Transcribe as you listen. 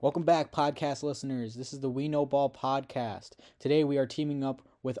Welcome back, podcast listeners. This is the We Know Ball podcast. Today we are teaming up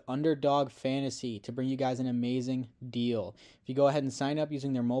with Underdog Fantasy to bring you guys an amazing deal. If you go ahead and sign up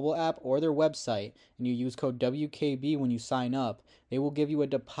using their mobile app or their website and you use code WKB when you sign up, they will give you a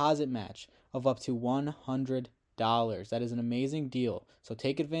deposit match of up to $100. That is an amazing deal. So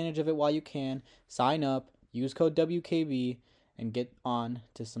take advantage of it while you can. Sign up, use code WKB, and get on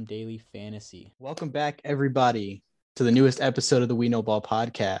to some daily fantasy. Welcome back, everybody, to the newest episode of the We Know Ball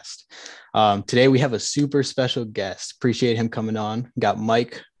podcast. Today we have a super special guest. Appreciate him coming on. Got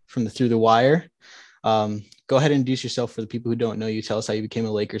Mike from the Through the Wire. Go ahead and introduce yourself for the people who don't know you. Tell us how you became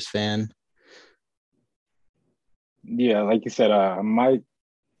a Lakers fan. Yeah, like you said, I'm Mike.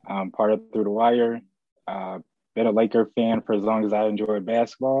 I'm part of Through the Wire. Been a Laker fan for as long as I enjoyed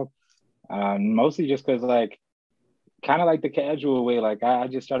basketball. Mostly just because, kind of like the casual way, I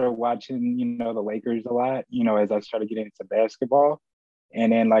just started watching, the Lakers a lot, as I started getting into basketball.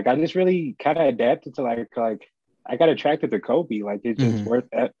 And then, I just really kind of adapted to, I got attracted to Kobe. It's just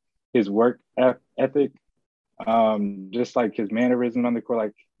his work ethic, just like his mannerism on the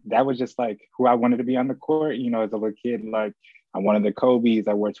court. That was just who I wanted to be on the court, as a little kid. I wanted the Kobe's.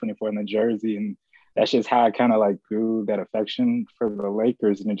 I wore 24 in the jersey, and that's just how I kind of grew that affection for the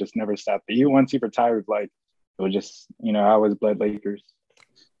Lakers, and it just never stopped. Even once he retired, it was just, I always bled Lakers.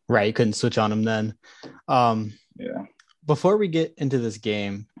 Right, you couldn't switch on him then. Yeah. Before we get into this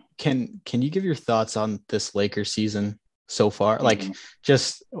game, can you give your thoughts on this Lakers season so far?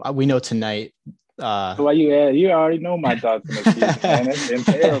 We know tonight. Well, you already know my thoughts on the season, man. It's been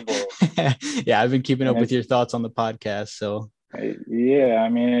terrible. Yeah, I've been keeping up with your thoughts on the podcast. So yeah, I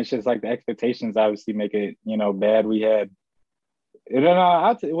mean, it's just the expectations obviously make it, bad. We had, I don't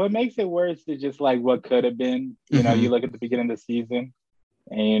know, what makes it worse is just what could have been. You look at the beginning of the season,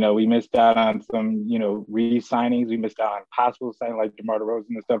 and we missed out on some, re-signings. We missed out on possible signings like DeMar DeRozan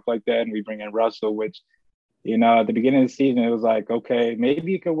and stuff like that, and we bring in Russell, which, at the beginning of the season, it was okay,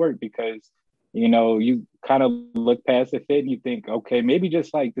 maybe it could work because, you kind of look past the fit and you think, okay, maybe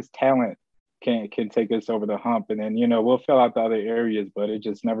just this talent can take us over the hump, and then we'll fill out the other areas, but it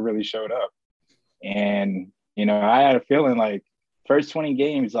just never really showed up. And I had a feeling first 20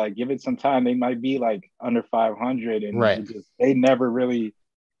 games, give it some time, they might be under 500, and right. They never really,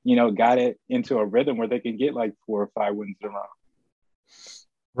 got it into a rhythm where they can get 4 or 5 wins in a row.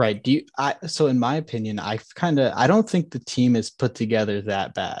 Right. So in my opinion, I don't think the team is put together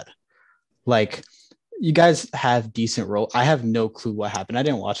that bad. You guys have decent role. I have no clue what happened. I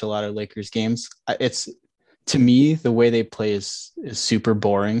didn't watch a lot of Lakers games. To me, the way they play is super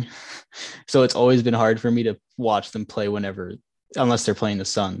boring. So it's always been hard for me to watch them play unless they're playing the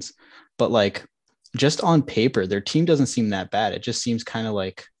Suns. But just on paper, their team doesn't seem that bad. It just seems kind of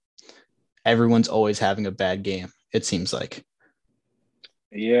like everyone's always having a bad game, it seems like.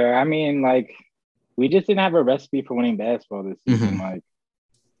 Yeah, I mean, we just didn't have a recipe for winning basketball this season.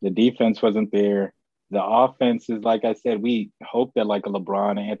 The defense wasn't there. The offense is, like I said, we hope that a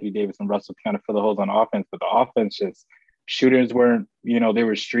LeBron and Anthony Davis and Russell kind of fill the holes on offense, but the offense just, shooters weren't, they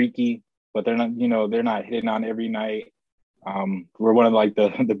were streaky, but they're not hitting on every night. We're one of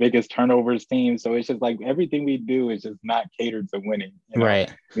the biggest turnovers teams. So it's just everything we do is just not catered to winning.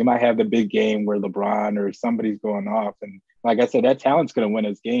 Right. We might have the big game where LeBron or somebody's going off. And like I said, that talent's going to win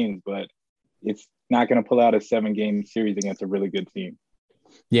us games, but it's not going to pull out a 7-game series against a really good team.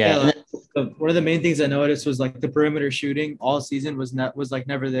 Yeah. One of the main things I noticed was the perimeter shooting all season was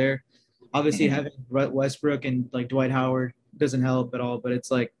never there. Obviously having Westbrook and Dwight Howard doesn't help at all, but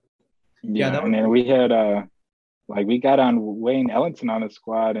it's and then we had we got on Wayne Ellington on the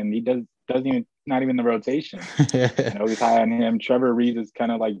squad, and he doesn't even, not even the rotation. He's high on him. Trevor Reeves has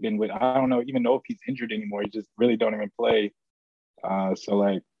kind of been with, I don't even know if he's injured anymore. He just really don't even play.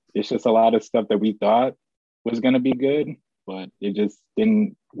 So it's just a lot of stuff that we thought was going to be good, but it just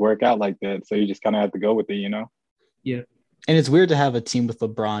didn't work out like that. So you just kind of have to go with it, Yeah. And it's weird to have a team with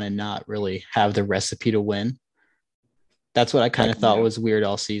LeBron and not really have the recipe to win. That's what I kind of thought was weird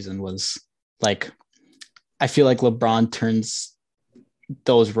all season was I feel like LeBron turns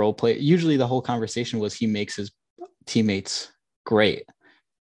those role play. Usually the whole conversation was he makes his teammates great.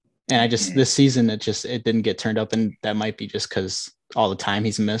 And this season, it didn't get turned up. And that might be just because all the time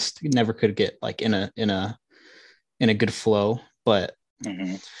he's missed. He never could get in a good flow. But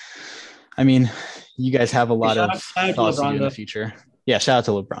I mean, you guys have a lot of thoughts to do in the future. Yeah, shout out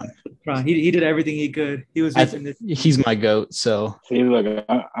to LeBron. He did everything he could. He was. He's my GOAT. So see, look,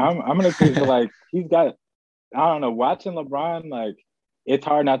 I'm gonna say he's got. I don't know. Watching LeBron, it's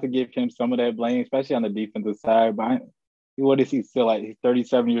hard not to give him some of that blame, especially on the defensive side. But what is he still he's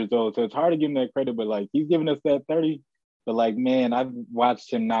 37 years old, so it's hard to give him that credit. But he's giving us that 30 but like, man, I've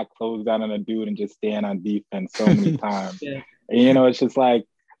watched him not close down on a dude and just stand on defense so many times. Yeah. And, it's just like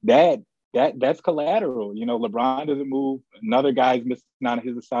that's collateral. LeBron doesn't move, another guy's missing on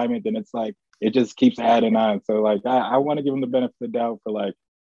his assignment, then it's like it just keeps adding on. So like I want to give him the benefit of the doubt for like,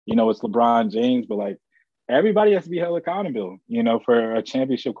 it's LeBron James, but like everybody has to be held accountable, for a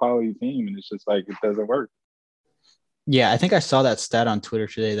championship quality team. And it's just like it doesn't work. Yeah, I think I saw that stat on Twitter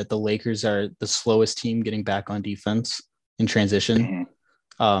today that the Lakers are the slowest team getting back on defense in transition.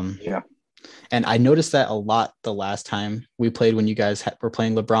 Yeah. And I noticed that a lot the last time we played when you guys were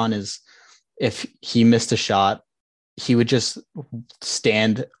playing LeBron is if he missed a shot, he would just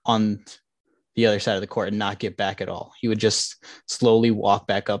stand on the other side of the court and not get back at all. He would just slowly walk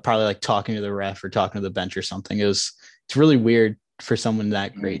back up, probably like talking to the ref or talking to the bench or something. It's really weird for someone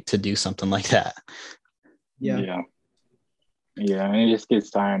that great to do something like that. Yeah. Yeah, and it just gets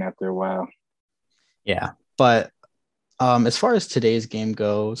tiring after a while. Yeah, but as far as today's game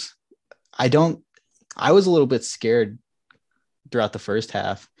goes, I was a little bit scared throughout the first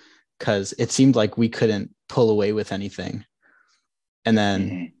half because it seemed like we couldn't pull away with anything. And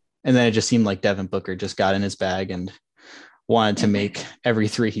then it just seemed like Devin Booker just got in his bag and wanted to make every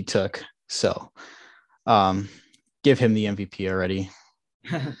three he took. So give him the MVP already.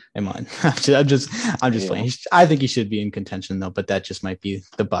 In mind. I'm just playing. I think he should be in contention though, but that just might be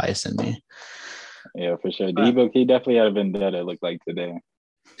the bias in me. Yeah, for sure. D-Book, he definitely had a vendetta, it looked like today.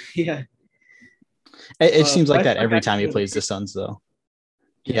 Yeah. It seems like that every time he plays the Suns though.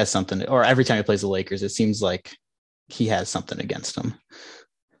 He has something, or every time he plays the Lakers, it seems like he has something against him.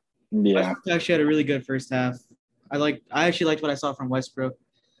 Yeah. Westbrook actually had a really good first half. I actually liked what I saw from Westbrook.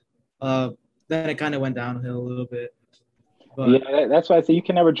 Then it kind of went downhill a little bit. But, yeah, that's why I say you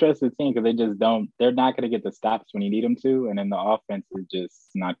can never trust the team because they're not going to get the stops when you need them to. And then the offense is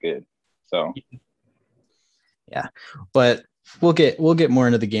just not good. So, yeah, but we'll get more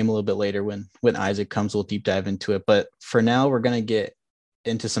into the game a little bit later when Isaac comes, we'll deep dive into it. But for now, we're going to get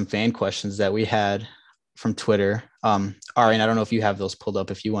into some fan questions that we had from Twitter. Ari, and I don't know if you have those pulled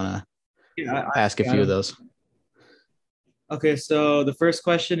up if you want to ask a few of those. Okay, so the first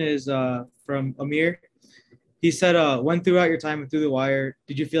question is from Amir. He said, when throughout your time through the wire,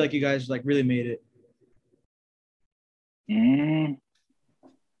 did you feel like you guys like really made it?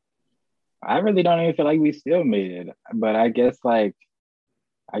 I really don't even feel like we still made it, but I guess I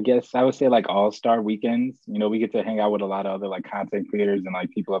would say like all-star weekends, we get to hang out with a lot of other like content creators and like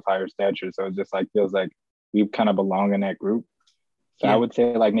people of higher stature. So it just like feels like we kind of belong in that group. So I would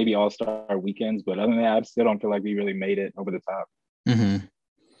say like maybe all-star weekends, but other than that, I still don't feel like we really made it over the top. Mm-hmm.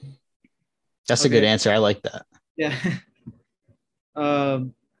 That's a good answer. I like that. Yeah.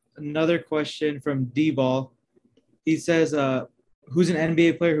 Another question from D-Ball. He says, who's an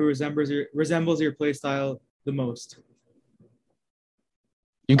NBA player who resembles your play style the most?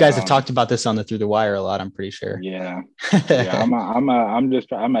 You guys have talked about this on the Through the Wire a lot, I'm pretty sure. Yeah. I'm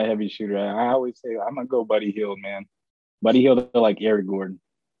a heavy shooter. I always say I'm gonna go Buddy Hield, man. Buddy Hield like Eric Gordon.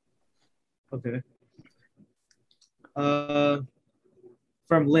 Okay.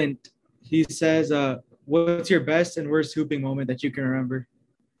 From Lint, he says, what's your best and worst hooping moment that you can remember?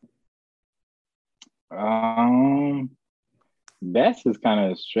 Best is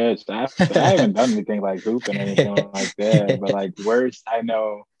kind of stretched. I haven't done anything like hooping or anything like that. But like worst, I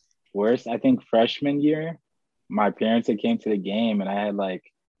think freshman year, my parents had came to the game and I had like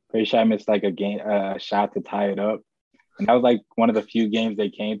pretty sure I missed like a shot to tie it up. And that was like one of the few games they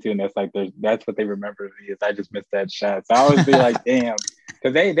came to, and that's what they remember of me is I just missed that shot. So I always be like, damn,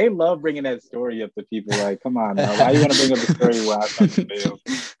 because they love bringing that story up to people. Like, come on, now, why you want to bring up the story where I fucking failed?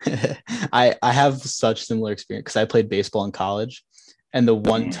 I have such similar experience because I played baseball in college, and the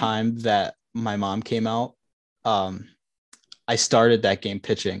one time that my mom came out, I started that game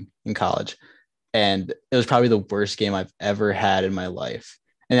pitching in college, and it was probably the worst game I've ever had in my life.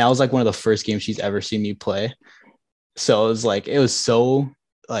 And that was like one of the first games she's ever seen me play. So it was so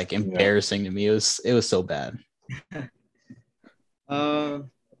like embarrassing to me. It was so bad. We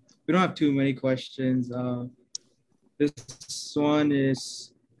don't have too many questions. This one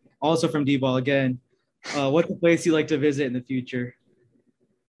is also from D-Ball again. What's a place you like to visit in the future?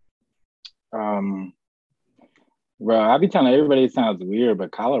 Bro, I be telling everybody it sounds weird,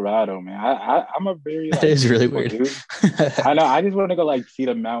 but Colorado, man, I'm a very that is really weird. Dude. I know. I just want to go like see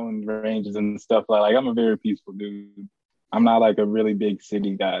the mountain ranges and stuff. Like I'm a very peaceful dude. I'm not like a really big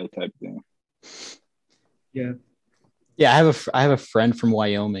city guy type thing. Yeah. Yeah, I have a friend from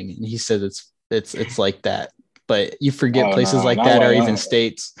Wyoming, and he said it's like that. But you forget places like that are even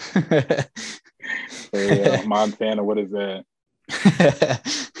states. Yeah, Montana, what is that?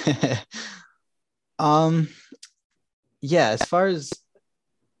 yeah, as far as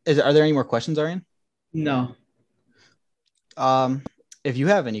are there any more questions, Arian? No. Um, if you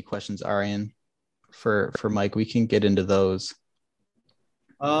have any questions, Arian, for Mike, we can get into those.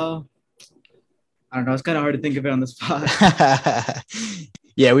 Uh, I don't know. It's kind of hard to think of it on the spot.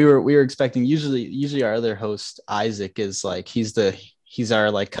 Yeah, we were expecting usually our other host Isaac is like he's our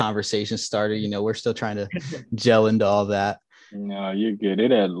like conversation starter. We're still trying to gel into all that. No, you're good.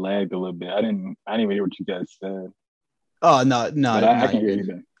 It had lagged a little bit. I didn't even hear what you guys said, Oh no, no, but I no, can you're hear you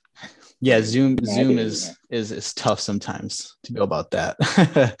good. then. Yeah, Yeah, Zoom no, I Zoom can hear you now. is tough sometimes to go about that.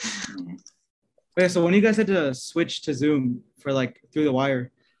 Mhm. Okay, so when you guys had to switch to Zoom for like through the wire,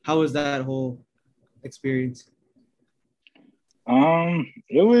 how was that whole experience?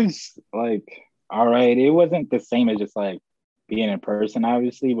 It was like all right. It wasn't the same as just like being in person,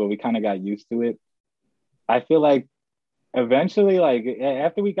 obviously, but we kind of got used to it. I feel like eventually, like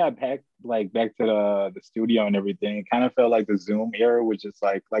after we got back to the studio and everything, it kind of felt like the Zoom era was just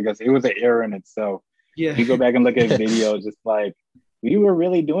like I said, it was an era in itself. Yeah. If you go back and look at videos, just like we were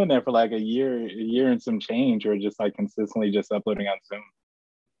really doing that for like a year and some change, or just like consistently just uploading on Zoom.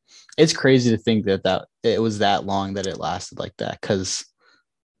 It's crazy to think that it was that long that it lasted like that because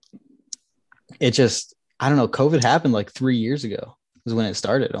it just I don't know. COVID happened like 3 years ago is when it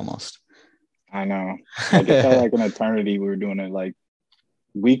started almost. I know, like it felt like an eternity. We were doing it like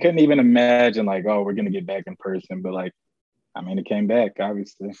we couldn't even imagine like, oh, we're gonna get back in person, but like, I mean, it came back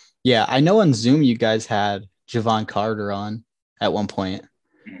obviously. Yeah, I know on Zoom you guys had Javon Carter on at one point.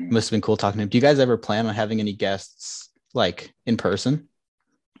 Mhm. Must have been cool talking to him. Do you guys ever plan on having any guests like in person?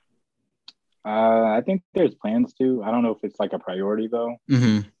 I think there's plans to. I don't know if it's like a priority though.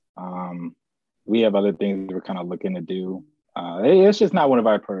 Mm-hmm. Um, we have other things we're kind of looking to do. It's just not one of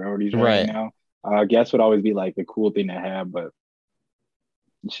our priorities right Right. now. Guests would always be like a cool thing to have, but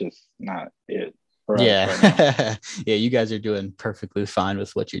it's just not it for us right now. Yeah. Yeah, you guys are doing perfectly fine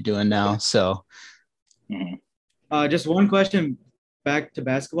with what you're doing now. So Mhm. Just one question back to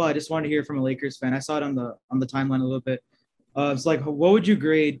basketball. I just wanted to hear from a Lakers fan. I saw it on the timeline a little bit. It's like, what would you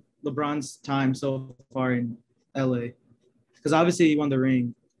grade LeBron's time so far in LA? Because obviously he won the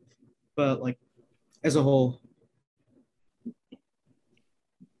ring, but like as a whole,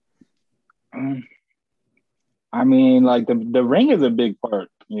 Um, I mean, like the ring is a big part,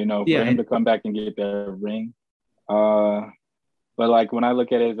 for yeah, him to come back and get that ring. Uh, but like when I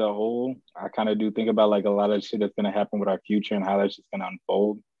look at it as a whole, I kind of do think about like a lot of shit that's gonna happen with our future and how that's just gonna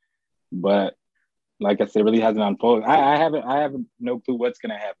unfold. But like I said, it really hasn't unfolded. I have no clue what's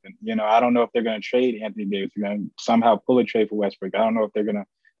gonna happen. I don't know if they're gonna trade Anthony Davis. They're gonna somehow pull a trade for Westbrook. I don't know if they're gonna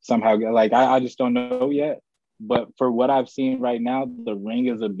somehow get like I just don't know yet. But for what I've seen right now, the ring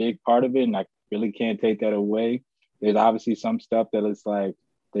is a big part of it, and I really can't take that away. There's obviously some stuff that is like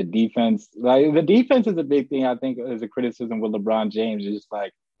the defense is a big thing. I think is a criticism with LeBron James. It's just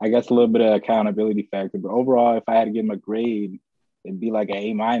like I guess a little bit of accountability factor. But overall, if I had to give him a grade, it'd be like an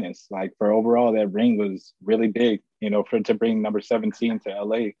A minus. Like for overall, that ring was really big, for to bring number 17 to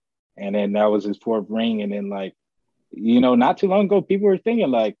LA. And then that was his fourth ring. And then like, not too long ago, people were thinking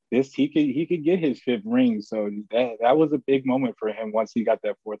like this, he could get his fifth ring. So that was a big moment for him once he got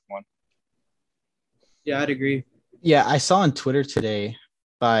that fourth one. yeah, I'd agree. yeah, I saw on Twitter today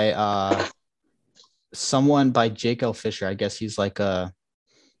by someone by Jake L. Fisher. I guess he's like an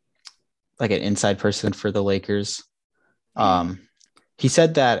inside person for the Lakers. Um, he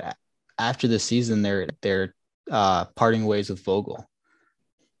said that after the season, they're parting ways with Vogel.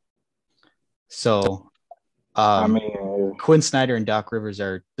 So, I um, mean, Quinn Snyder and Doc Rivers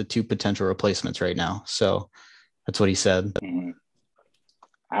are the two potential replacements right now. So that's what he said.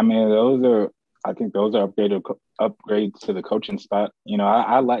 I mean, I think those are upgrades to the coaching spot.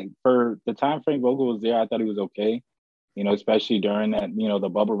 I like for the time Frank Vogel was there, I thought he was okay. Especially during that, the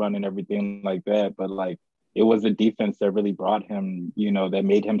bubble run and everything like that. But like it was the defense that really brought him, that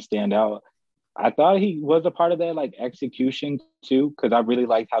made him stand out. I thought he was a part of that like execution too, because I really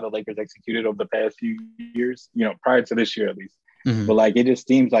liked how the Lakers executed over the past few years, prior to this year at least. Mm-hmm. But like it just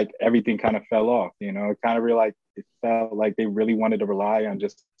seems like everything kind of fell off, it kind of realized it felt like they really wanted to rely on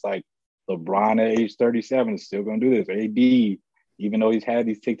just like LeBron at age 37 is still gonna do this. AD, even though he's had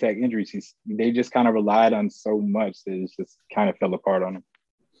these tic-tac injuries, they just kind of relied on so much that it just kind of fell apart on him.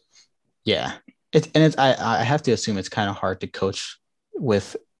 Yeah. I have to assume it's kind of hard to coach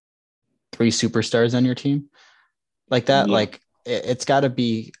with three superstars on your team like that. Yeah. Like it's got to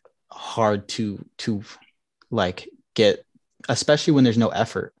be hard to like get, especially when there's no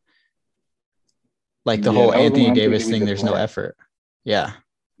effort. Like the whole that was Anthony one thing Davis we thing, just there's no lacked. effort. Yeah.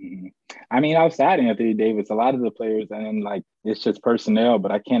 Mm-hmm. I mean, outside Anthony Davis, a lot of the players, and like it's just personnel,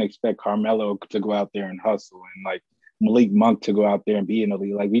 but I can't expect Carmelo to go out there and hustle and like Malik Monk to go out there and be in the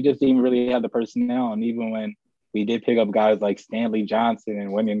league. Like, we just didn't really have the personnel. And even when we did pick up guys like Stanley Johnson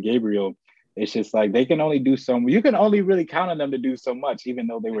and Wenyen Gabriel, it's just like they can only do so much. You can only really count on them to do so much, even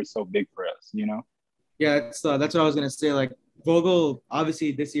though they were so big for us, you know? Yeah, that's what I was gonna say. Like Vogel,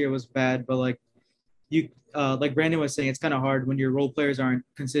 obviously this year was bad, but like like Brandon was saying, it's kind of hard when your role players aren't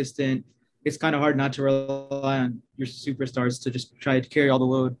consistent. It's kind of hard not to rely on your superstars to just try to carry all the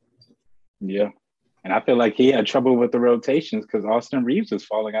load. Yeah. And I feel like he had trouble with the rotations because Austin Reeves was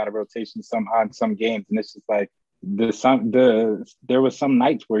falling out of rotation on some games. And it's just like there was some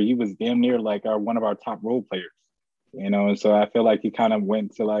nights where he was damn near like one of our top role players, you know? And so I feel like he kind of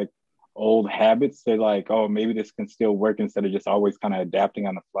went to like old habits. They're like, oh, maybe this can still work instead of just always kind of adapting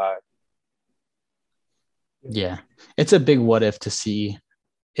on the fly. Yeah. It's a big what if to see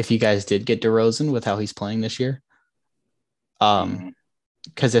if you guys did get DeRozan with how he's playing this year.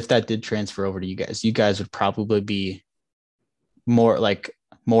 Because if that did transfer over to you guys would probably be more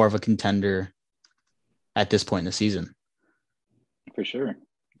of a contender at this point in the season. For sure.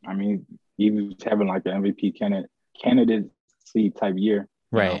 I mean, he was having like an MVP candidacy type year.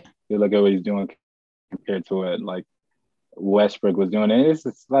 Right. You look at what he's doing compared to what like Westbrook was doing. And it's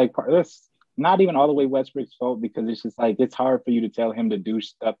like, it's not even all the way Westbrook's fault because it's just like, it's hard for you to tell him to do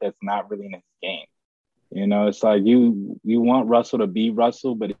stuff that's not really in his game. You know, it's like you want Russell to be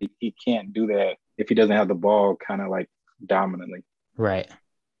Russell, but he can't do that if he doesn't have the ball kind of like dominantly. Right.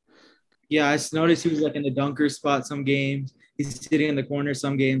 Yeah, I noticed he was like in the dunker spot some games. He's sitting in the corner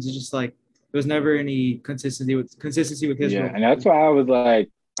some games. It's just like there was never any consistency with his role. And that's why I was like,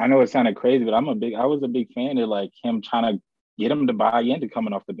 I know it sounded crazy, but I was a big fan of like him trying to get him to buy into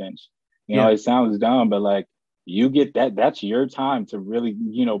coming off the bench. You know, it sounds dumb, but like you get that's your time to really,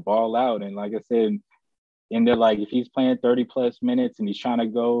 you know, ball out. And like I said, and they're like, if he's playing 30 plus minutes and he's trying to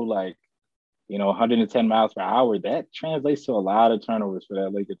go like, you know, 110 miles per hour, that translates to a lot of turnovers for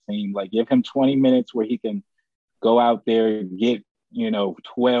that Lakers team. Like, give him 20 minutes where he can go out there, get, you know,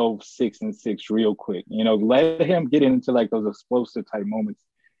 12, 6, and 6 real quick. You know, let him get into like those explosive type moments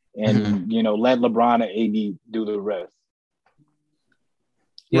and, you know, let LeBron and AD do the rest.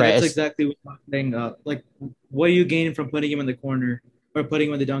 Yeah, right. That's exactly what I'm saying. Like, what are you gaining from putting him in the corner or putting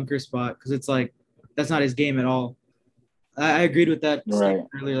him in the dunker spot? Because it's like, that's not his game at all. I agreed with that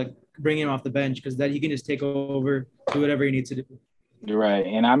earlier, like bringing him off the bench because that he can just take over, do whatever he needs to do. You're right.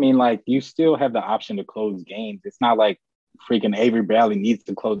 And I mean, like, you still have the option to close games. It's not like freaking Avery Bradley needs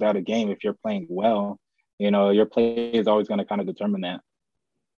to close out a game if you're playing well. You know, your play is always going to kind of determine that.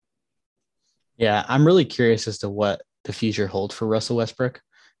 Yeah, I'm really curious as to what the future holds for Russell Westbrook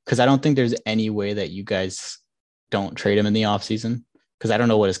because I don't think there's any way that you guys don't trade him in the offseason because I don't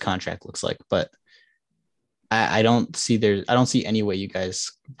know what his contract looks like, but I don't see any way you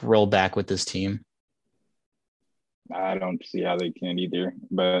guys roll back with this team. I don't see how they can either,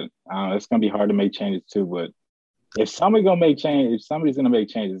 but it's going to be hard to make changes too. But if somebody's going to make changes, it's going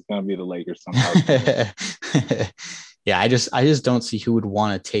to be the Lakers somehow. Yeah, I just don't see who would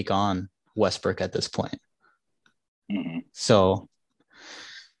want to take on Westbrook at this point. Mm-hmm. So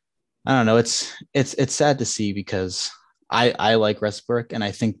I don't know. It's sad to see because I like Westbrook and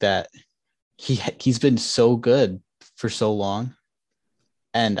I think that he's been so good for so long.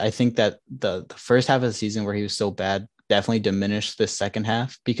 And I think that the first half of the season where he was so bad definitely diminished the second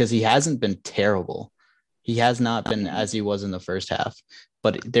half because he hasn't been terrible. He has not been as he was in the first half,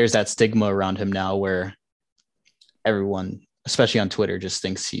 but there's that stigma around him now where everyone, especially on Twitter, just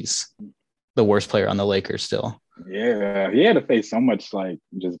thinks he's the worst player on the Lakers still. Yeah, he had to face so much like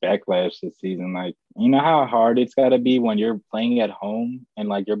just backlash this season. Like, you know how hard it's got to be when you're playing at home and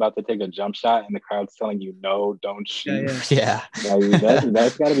like you're about to take a jump shot and the crowd's telling you no, don't shoot. Yeah. Like,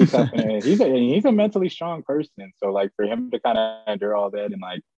 that's got to be tough. And he's a mentally strong person, so like for him to kind of endure all that and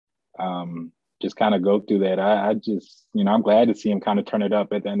like just kind of go through that, I just, you know, I'm glad to see him kind of turn it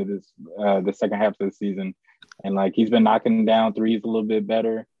up at the end of this the second half of the season, and like he's been knocking down threes a little bit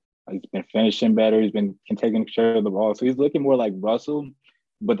better. He's been finishing better. He's been taking care of the ball. So he's looking more like Russell.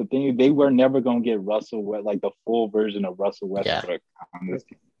 But the thing is, they were never going to get Russell, like the full version of Russell Westbrook on this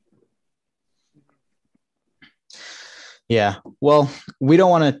team. Yeah. Well, we don't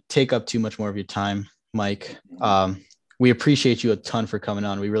want to take up too much more of your time, Mike. We appreciate you a ton for coming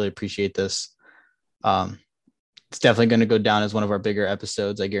on. We really appreciate this. It's definitely going to go down as one of our bigger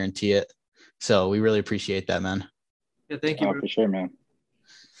episodes. I guarantee it. So we really appreciate that, man. Yeah, thank you. For sure, man.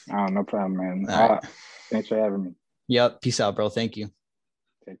 No problem, man. Right. Thanks for having me. Yep. Peace out, bro. Thank you.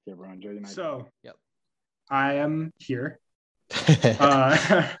 Take care, bro. Enjoy your night. So, yep. I am here.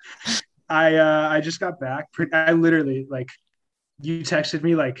 I just got back. I literally, like, you texted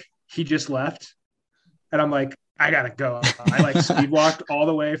me, like, he just left. And I'm like, I gotta go. I like speed walked all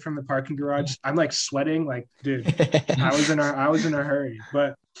the way from the parking garage. I'm like sweating, like, dude. I was in a hurry,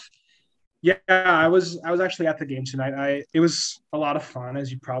 but yeah, I was actually at the game tonight. It was a lot of fun,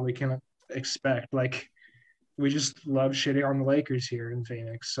 as you probably can expect. Like, we just love shitting on the Lakers here in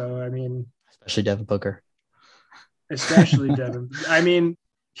Phoenix. So I mean, Especially Devin Booker. especially Devin. I mean,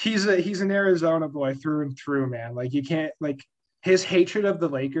 he's an Arizona boy through and through, man. Like, you can't, like, his hatred of the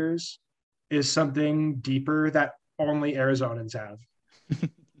Lakers is something deeper that only Arizonans have.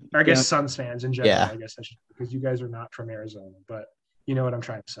 Or I guess Suns fans in general. Yeah. I guess because you guys are not from Arizona, but you know what I'm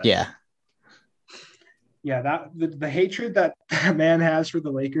trying to say. Yeah. Yeah, that the hatred that man has for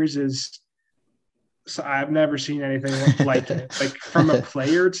the Lakers is, so I've never seen anything like it. Like, from a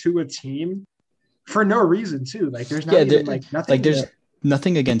player to a team, for no reason too. Like, there's not even like nothing. Like, there's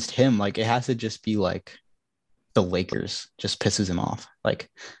nothing against him. Like, it has to just be like the Lakers just pisses him off. Like,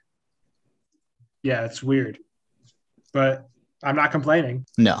 yeah, it's weird, but I'm not complaining.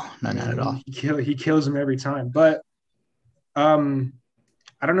 no, not at all. He kills him every time. But I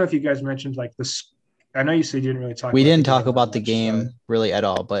don't know if you guys mentioned like this. I know you said you didn't really talk. We about didn't the talk game about the much, game so. really at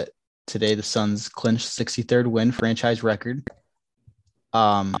all, but today the Suns clinched 63rd win franchise record.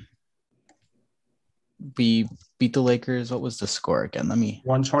 We beat the Lakers. What was the score again?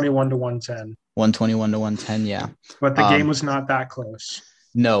 121 to 110. 121 to 110. Yeah. But the game was not that close.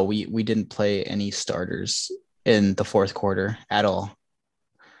 No, we didn't play any starters in the fourth quarter at all.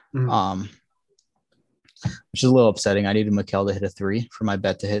 Mhm. Which is a little upsetting. I needed Mikal to hit a 3 for my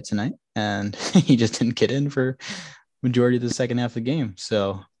bet to hit tonight, and he just didn't get in for majority of the second half of the game.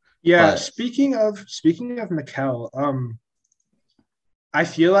 So yeah, speaking of Mikal, I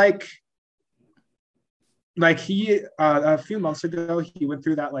feel like he a few months ago he went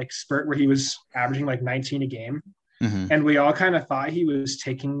through that like spurt where he was averaging like 19 a game, and we all kind of thought he was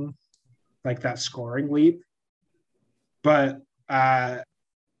taking like that scoring leap, but that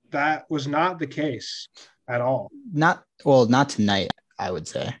was not the case at all. Not tonight, I would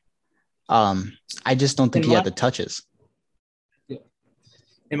say. I just don't think he had the touches.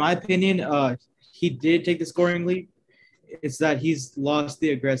 In my opinion, he did take the scoring lead. It's that he's lost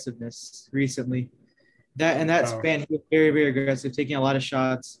the aggressiveness recently. That span, he was very, very aggressive, taking a lot of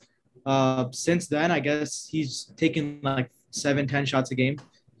shots. Since then, I guess he's taken like 7-10 shots a game.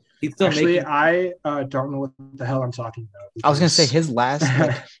 He's still I don't know what the hell I'm talking about. I was gonna say his last,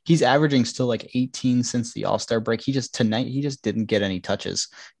 he's averaging still like 18 since the All-Star break. He just didn't get any touches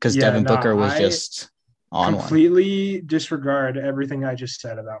because Devin Booker was just on completely disregard everything I just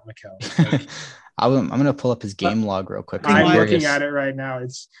said about Mikal. Like, I'm gonna pull up his game log real quick. I'm looking at it right now.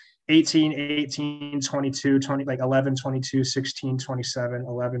 It's 18, 18, 22, 20, like 11, 22, 16, 27,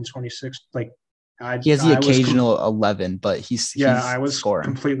 11, 26. Like, he has the occasional 11, but he's I was scoring.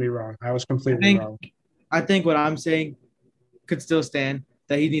 Completely wrong. I was completely wrong. I think what I'm saying could still stand,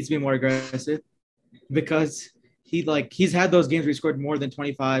 that he needs to be more aggressive, because he's had those games where he scored more than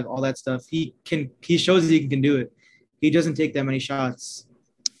 25, all that stuff. He shows that he can do it. He doesn't take that many shots.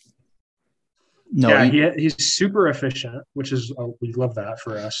 No, yeah, he's super efficient, which is we love that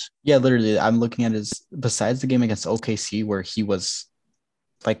for us. Yeah, literally, I'm looking at his, besides the game against OKC where he was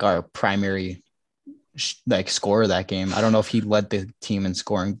like our primary like scorer that game. I don't know if he led the team in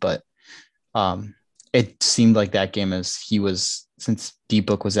scoring, but it seemed like that game, as he was, since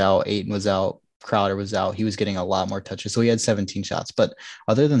D-Book was out, Ayton was out, Crowder was out, he was getting a lot more touches. So he had 17 shots. But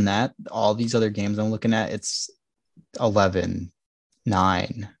other than that, all these other games I'm looking at, it's 11,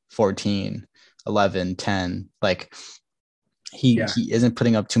 9, 14, 11, 10. Like he isn't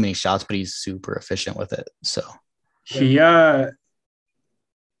putting up too many shots, but he's super efficient with it. So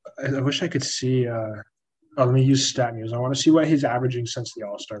I wish I could see. Let me use StatMuse. I want to see what he's averaging since the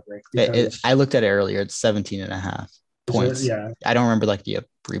All-Star break. I looked at it earlier. It's 17 and a half points. I don't remember like the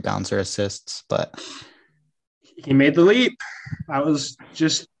rebounds or assists, but he made the leap. That was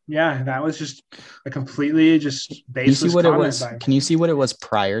just a completely just baseless comment. Can you see what it was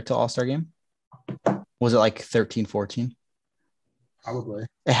prior to All-Star game? Was it like 13, 14? Probably.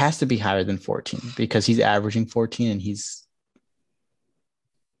 It has to be higher than 14 because he's averaging 14 and he's.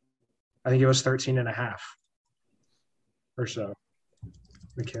 I think it was 13 and a half or so.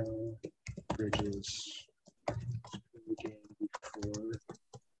 Mikal Bridges game before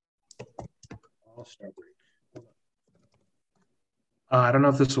All-Star break. I don't know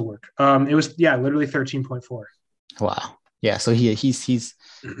if this will work. It was literally 13.4. Wow. Yeah, so he's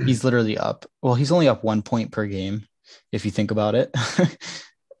literally up. Well, he's only up 1 point per game if you think about it.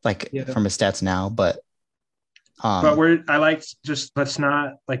 From his stats now, but let's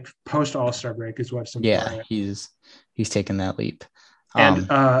not like post All-Star break is what's important. Yeah, he's taken that leap.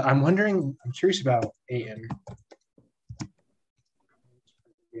 And I'm curious about Ayton.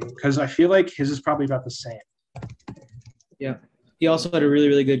 Because I feel like his is probably about the same. Yeah. He also had a really,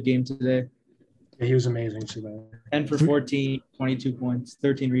 really good game today. Yeah, he was amazing today. 10 for 14, 22 points,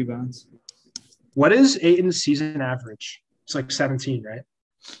 13 rebounds. What is Ayton's season average? It's like 17, right?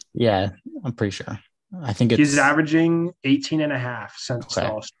 Yeah, I'm pretty sure. I think he's averaging 18 and a half since the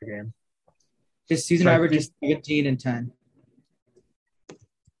All-Star game. His season average is 17 and 10.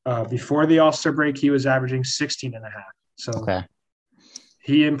 Before the All-Star break, he was averaging 16 and a half. So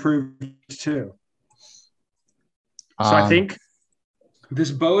he improved too. So I think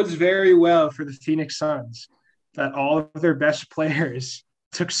this bodes very well for the Phoenix Suns that all of their best players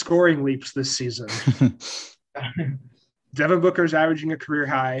took scoring leaps this season. Devin Booker's averaging a career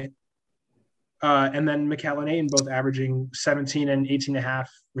high. And then Mikal and Ayton both averaging 17 and 18 and a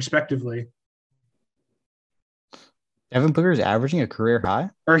half, respectively. Devin Booker's averaging a career high?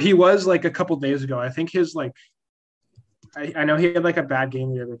 Or he was like a couple days ago. I think his I know he had like a bad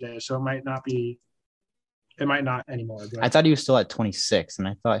game the other day, so it might not anymore. But I thought he was still at 26, and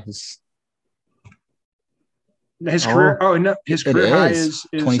I thought his career his career high is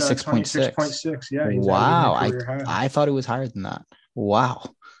 26.6. 26.6. Yeah. Wow. I thought it was higher than that. Wow.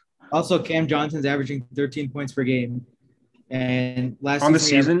 Also, Cam Johnson's averaging 13 points per game. And last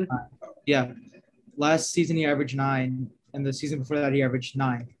season? Last season he averaged 9, and the season before that he averaged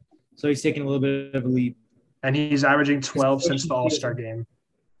 9. So he's taking a little bit of a leap. And he's averaging 12 since the All-Star game.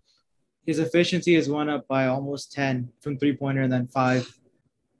 His efficiency has went up by almost 10 from three-pointer and then 5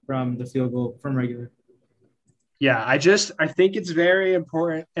 from the field goal from regular. Yeah, I think it's very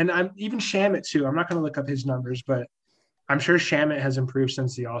important. And I'm even Shamet too. I'm not going to look up his numbers, but I'm sure Shamet has improved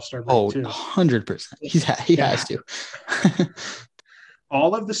since the All-Star break too. 100%. He has to.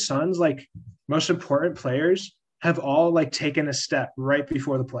 All of the Suns, like most important players, have all like taken a step right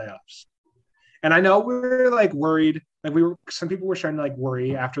before the playoffs. And I know we're like worried. Like some people were starting to like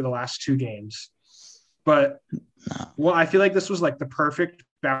worry after the last 2 games. But well, I feel like this was like the perfect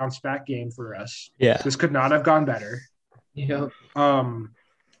bounce back game for us. Yeah. This could not have gone better. Yeah.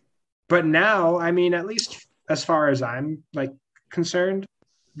 But now, I mean, at least as far as I'm like concerned,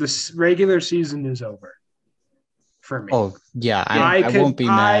 this regular season is over for me. Oh, yeah. I won't be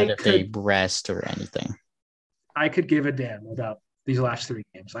mad if they rest or anything. I could give a damn about these last 3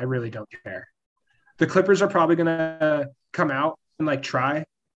 games. I really don't care. The Clippers are probably going to come out and like try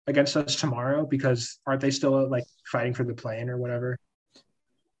against us tomorrow because aren't they still like fighting for the play-in or whatever?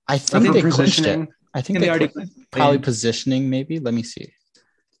 I think they clinched it. I think they probably positioning maybe. Let me see.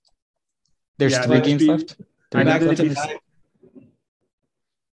 There's 3 games left.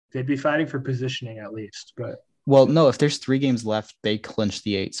 They'd be fighting for positioning at least, but well, no, if there's 3 games left, they clinch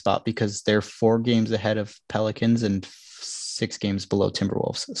the 8th spot because they're 4 games ahead of Pelicans and 6 games below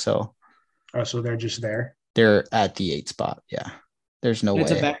Timberwolves. So they're just there. They're at the 8th spot. Yeah. There's no way.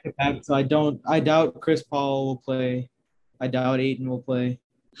 It's a back-to-back, so I doubt Chris Paul will play. I doubt Ayton will play.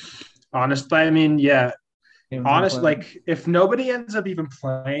 Honestly, I mean, yeah. Like if nobody ends up even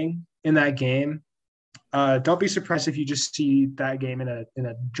playing in that game, don't be surprised if you just see that game in a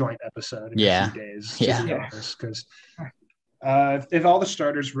joint episode in a few days. Because if all the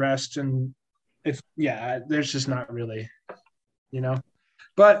starters rest and there's just not really,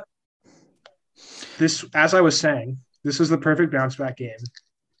 But this, as I was saying, this is the perfect bounce back game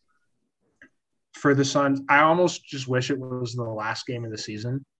for the Suns. I almost just wish it was the last game of the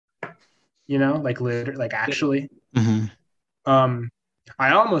season. Actually. Mm-hmm.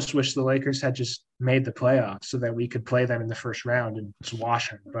 I almost wish the Lakers had just made the playoffs so that we could play them in the first round and just wash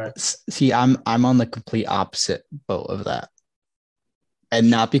them. But see, I'm on the complete opposite boat of that, and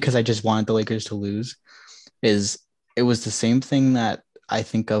not because I just wanted the Lakers to lose. It was the same thing that I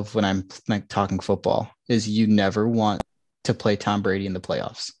think of when I'm like talking football. Is you never want to play Tom Brady in the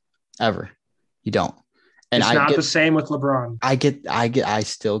playoffs ever. You don't. And it's not the same with LeBron. There's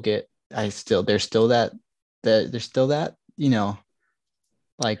still that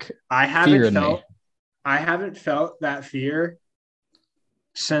like I haven't felt that fear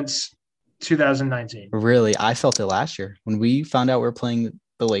since 2019. Really? I felt it last year when we found out we were playing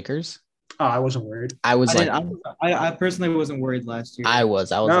the Lakers. Oh, I wasn't worried. I personally wasn't worried last year. I was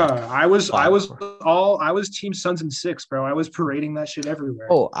team Suns in 6, bro. I was parading that shit everywhere.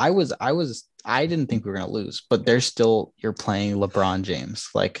 Oh, I didn't think we were gonna lose, but you're playing LeBron James.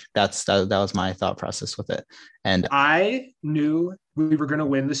 Like that was my thought process with it. And I knew we were gonna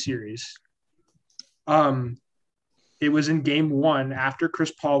win the series. It was in game 1 after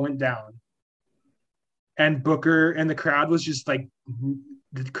Chris Paul went down. And Booker and the crowd was just like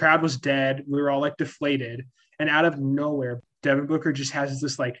the crowd was dead. We were all like deflated. And out of nowhere, Devin Booker just has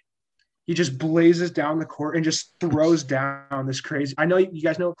this like, he just blazes down the court and just throws down this crazy. I know you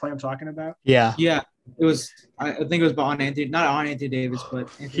guys know what play I'm talking about. Yeah. Yeah, it was. I think it was on Anthony, not on Anthony Davis, but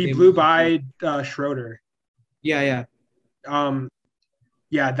Anthony He Davis. blew by Schroeder. Yeah.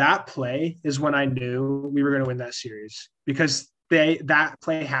 Yeah, that play is when I knew we were going to win that series because that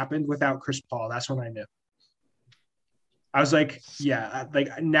play happened without Chris Paul. That's when I knew. I was like, yeah,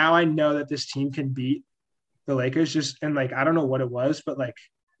 like now I know that this team can beat the Lakers. And like I don't know what it was, but like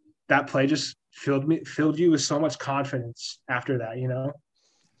that play just filled you with so much confidence after that, you know?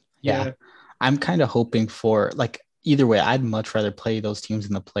 Yeah. I'm kind of hoping for like either way, I'd much rather play those teams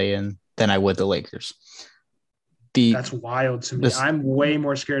in the play-in than I would the Lakers. That's wild to me. I'm way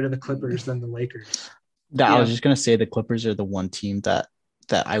more scared of the Clippers than the Lakers. I was just gonna say the Clippers are the one team that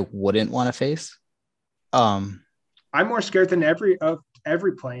I wouldn't want to face. I'm more scared than every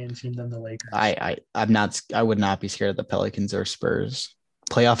play-in team than the Lakers. I'm not. I would not be scared of the Pelicans or Spurs.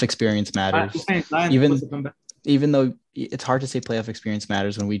 Playoff experience matters. Even though it's hard to say playoff experience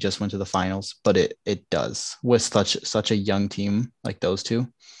matters when we just went to the finals, but it does with such a young team like those two.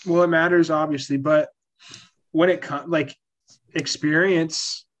 Well, it matters obviously, but when it comes like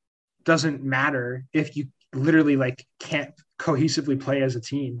experience doesn't matter if you literally like can't cohesively play as a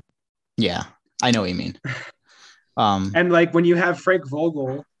team. Yeah, I know what you mean. And like when you have Frank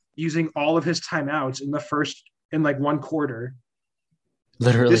Vogel using all of his timeouts in like one quarter,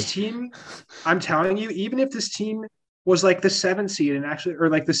 literally this team, I'm telling you, even if this team was like the 7th seed and actually, or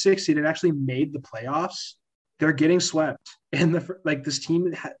like the 6th seed and actually made the playoffs, they're getting swept. And this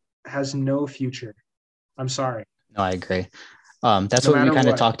team has no future. I'm sorry. No, I agree. That's what we kind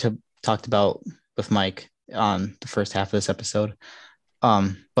of talked about with Mike on the first half of this episode.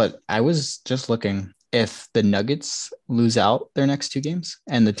 But I was just looking, if the Nuggets lose out their next 2 games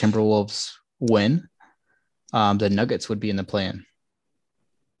and the Timberwolves win, the Nuggets would be in the play-in.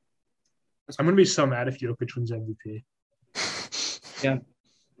 I'm going to be so mad if Jokic wins MVP. Yeah.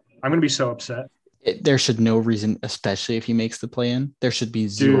 I'm going to be so upset. There should no reason, especially if he makes the play-in, there should be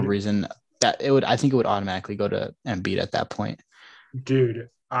zero reason that it would. I think it would automatically go to Embiid at that point. Dude,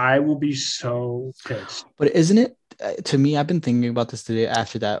 I will be so pissed. But isn't it, to me, I've been thinking about this today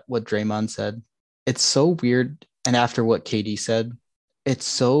after that, what Draymond said. It's so weird. And after what KD said, it's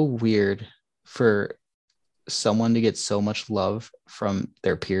so weird for someone to get so much love from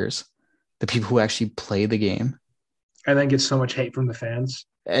their peers, the people who actually play the game. And then get so much hate from the fans.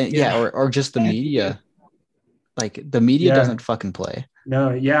 Or just the media. Like the media doesn't fucking play.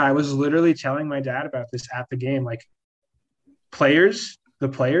 No, yeah. I was literally telling my dad about this at the game. Like the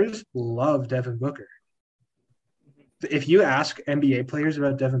players love Devin Booker. If you ask NBA players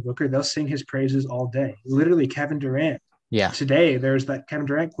about Devin Booker, they'll sing his praises all day. Literally Kevin Durant. Yeah. Today, there's that Kevin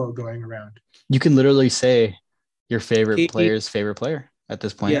Durant quote going around. You can literally say your favorite player's favorite player at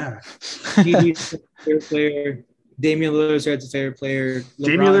this point. Yeah. KD's favorite player. Damian Lillard's favorite player.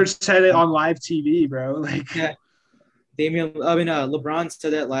 Damian Lillard said it on live TV, bro. Like, yeah. LeBron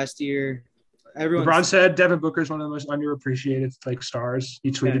said that last year. LeBron said Devin Booker is one of the most underappreciated like stars.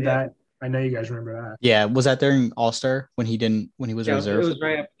 He tweeted that. I know you guys remember that. Yeah, was that during All-Star when he was a reserve? It was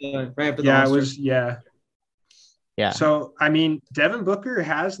right after the yeah, All-Star. It was yeah. So I mean, Devin Booker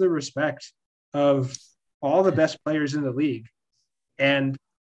has the respect of all the best players in the league, and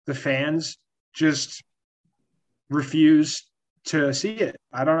the fans just refuse to see it.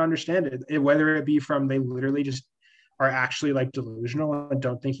 I don't understand it. Whether it be from they literally just are actually like delusional and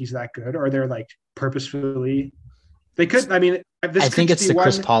don't think he's that good, or they're like purposefully. They could. I mean, I think it's the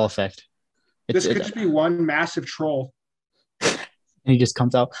Chris Paul effect. This could just be one massive troll. And he just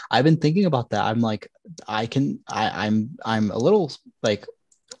comes out. I've been thinking about that. I'm like, I'm a little like,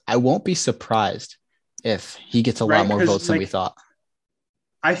 I won't be surprised if he gets a lot more votes than we thought.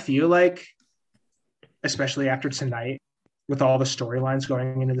 I feel like, especially after tonight, with all the storylines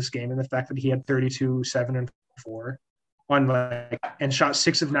going into this game and the fact that he had 32, 7, and 4 and shot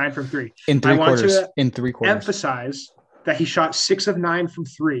 6 of 9 from 3. In three quarters. Emphasize that he shot 6 of 9 from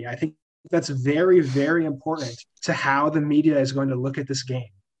 3. I think that's very, very important to how the media is going to look at this game.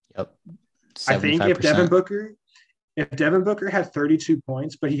 Yep. 75%. I think if Devin Booker had 32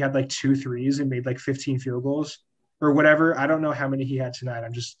 points, but he had like 2 threes and made like 15 field goals or whatever, I don't know how many he had tonight.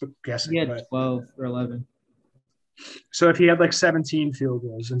 I'm just guessing. He had 12 or 11. So if he had like 17 field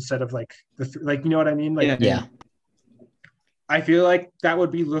goals instead of like you know what I mean? Like, yeah. I feel like that would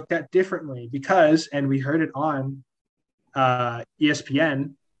be looked at differently because, and we heard it on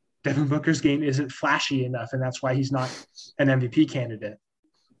ESPN, Devin Booker's game isn't flashy enough, and that's why he's not an MVP candidate.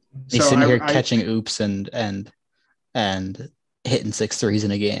 He's sitting here catching oops and hitting 6 threes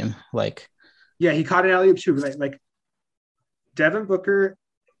in a game. Like, yeah, he caught an alley-oop too. Like Devin Booker,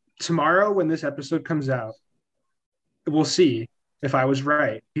 tomorrow when this episode comes out, we'll see if I was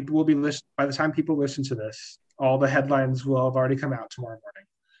right. People will be by the time people listen to this, all the headlines will have already come out tomorrow morning.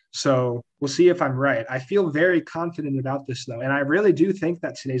 So we'll see if I'm right. I feel very confident about this, though. And I really do think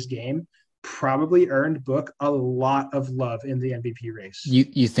that today's game probably earned Book a lot of love in the MVP race.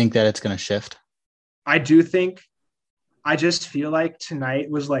 You think that it's going to shift? I do think. I just feel like tonight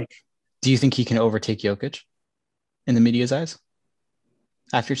was like. Do you think he can overtake Jokic in the media's eyes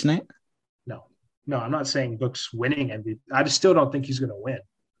after tonight? No, I'm not saying Book's winning MVP. I just still don't think he's going to win.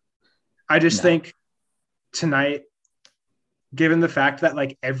 I just think tonight, given the fact that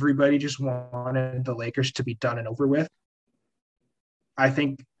like everybody just wanted the Lakers to be done and over with, I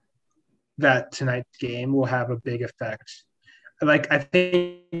think that tonight's game will have a big effect. Like, I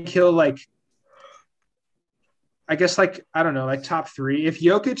think he'll like, I guess like, I don't know, like top 3. If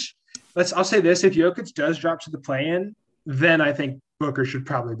Jokic, I'll say this, if Jokic does drop to the play-in, then I think Booker should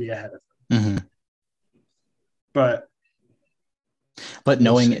probably be ahead of him. Mm-hmm. But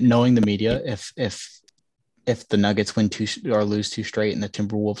knowing the media, if the Nuggets win 2 or lose 2 straight and the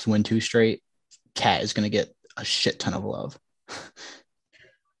Timberwolves win 2 straight, Cat is going to get a shit ton of love.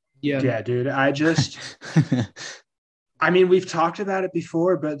 Yeah, dude. I mean, we've talked about it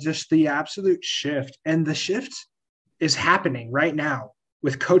before, but just the absolute shift, and the shift is happening right now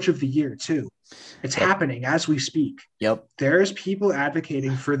with Coach of the Year too. It's happening as we speak. Yep. There's people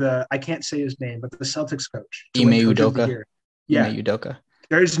advocating for I can't say his name, but the Celtics coach. Ime Udoka. Yeah. Ime Udoka.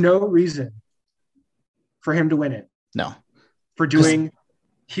 There's no reason for him to win it. No. For doing,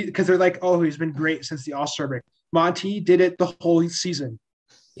 because they're like, oh, he's been great since the All-Star break. Monty did it the whole season.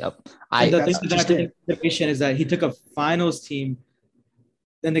 Yep. The thing with that consideration is that he took a finals team,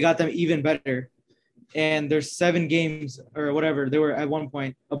 then they got them even better. And there's 7 games or whatever. They were at one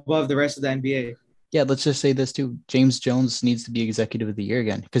point above the rest of the NBA. Yeah, let's just say this too. James Jones needs to be executive of the year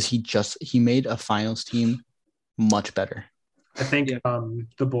again because he made a finals team much better. I think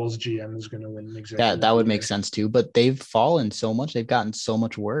the Bulls GM is going to win executive. That would make sense too. But they've fallen so much. They've gotten so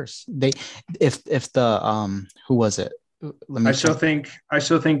much worse. If the who was it? I still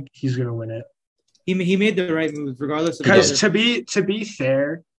think he's going to win it. He made the right move regardless of because to be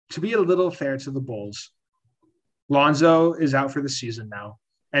fair. To be a little fair to the Bulls, Lonzo is out for the season now,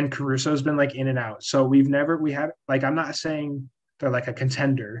 and Caruso's been like in and out. So I'm not saying they're like a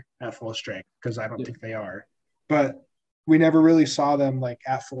contender at full strength because I don't think they are, but we never really saw them like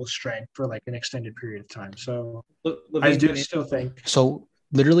at full strength for like an extended period of time. So I do still think. So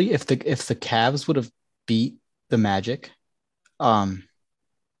literally, if the Cavs would have beat the Magic, the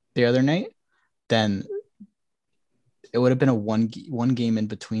other night, then it would have been a one game in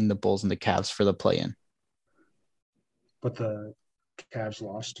between the Bulls and the Cavs for the play-in. But the Cavs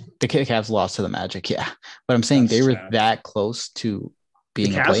lost. The Cavs lost to the Magic, yeah. But I'm saying they were that close to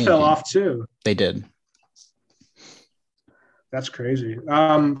being a play-in. The Cavs fell game. off too. They did. That's crazy.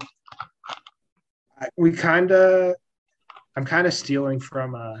 I'm kind of stealing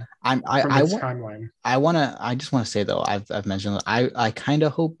from timeline. I just want to say though, I've mentioned I kind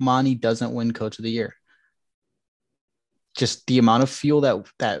of hope Monty doesn't win Coach of the Year. Just the amount of fuel the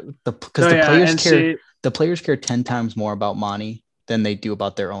players care 10 times more about Monty than they do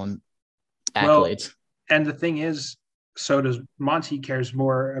about their own accolades. Well, and the thing is, so does Monty cares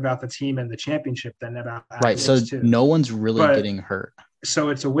more about the team and the championship than about right. So too. No one's really getting hurt. So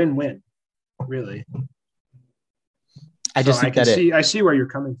it's a win-win, really. I see where you're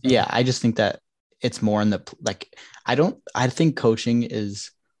coming from. Yeah, I just think that it's more in the I think coaching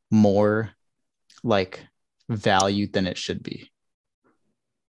is more like valued than it should be.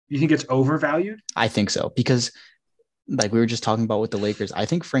 You think it's overvalued? I think so because like we were just talking about with the Lakers, I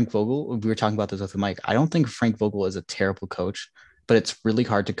think Frank Vogel, we were talking about this with Mike. I don't think Frank Vogel is a terrible coach, but it's really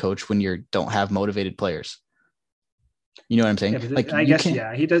hard to coach when you don't have motivated players. You know what I'm saying? Yeah, like I guess he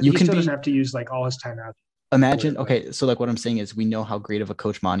does. He still doesn't have to use like all his time out. Imagine, okay, so like what I'm saying is we know how great of a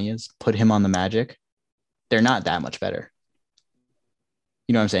coach Monty is. Put him on the Magic. They're not that much better.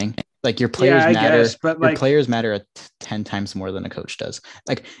 You know what I'm saying? Like your players matter, but your players matter 10 times more than a coach does.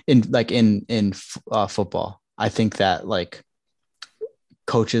 Like in football, I think that like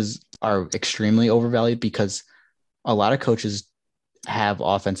coaches are extremely overvalued because a lot of coaches have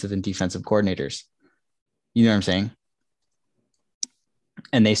offensive and defensive coordinators. You know what I'm saying?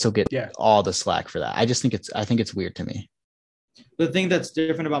 And they still get all the slack for that. I think it's weird to me. The thing that's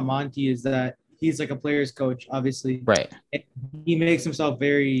different about Monty is that he's like a player's coach, obviously. Right. And he makes himself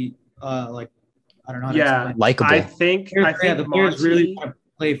very I don't know. Yeah, likable. I think the players really want to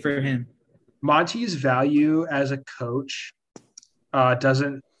play for him. Monty's value as a coach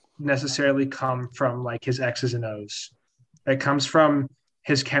doesn't necessarily come from like his X's and O's. It comes from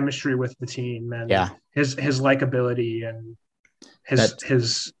his chemistry with the team and Yeah. his likability and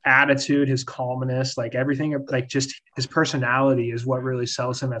his attitude, his calmness, like everything, like just his personality is what really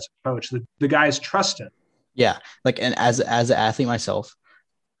sells him as a coach. The guys trust him. Yeah. Like, and as an athlete myself,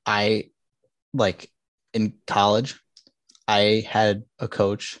 I like in college, I had a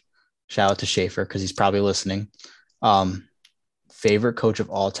coach, shout out to Schaefer, because he's probably listening. Favorite coach of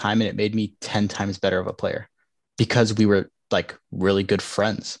all time. And it made me 10 times better of a player because we were like really good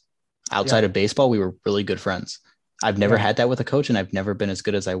friends. Outside of baseball, we were really good friends. I've never had that with a coach, and I've never been as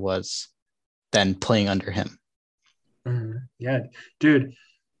good as I was then playing under him. Mm-hmm. Yeah, dude,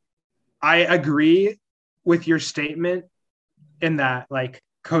 I agree with your statement in that like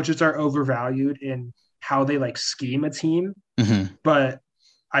coaches are overvalued in how they like scheme a team, but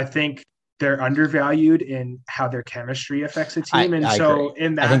I think they're undervalued in how their chemistry affects a team. And I so agree.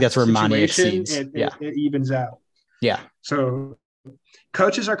 in that I think that's where Monty situation, exceeds. It evens out. Yeah. So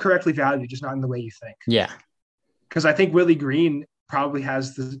coaches are correctly valued, just not in the way you think. Yeah. Because I think Willie Green probably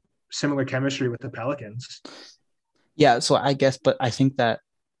has the similar chemistry with the Pelicans. Yeah. So I guess, but I think that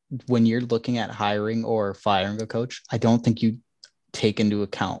when you're looking at hiring or firing a coach, I don't think you take into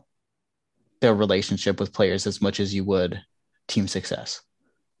account their relationship with players as much as you would team success.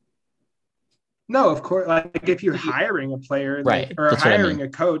 No, of course. Like if you're hiring a player, right, like, or hiring a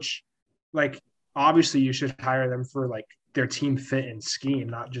coach, like obviously you should hire them for like their team fit and scheme,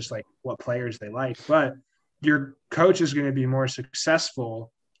 not just like what players they like. But your coach is going to be more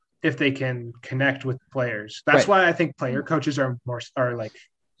successful if they can connect with players. That's why I think player coaches are like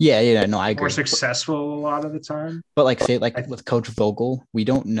no, I agree. More successful a lot of the time. But like say like with Coach Vogel, we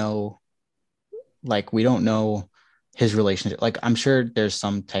don't know his relationship. Like I'm sure there's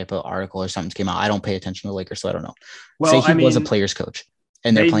some type of article or something came out. I don't pay attention to Lakers, so I don't know. Well, say he was a player's coach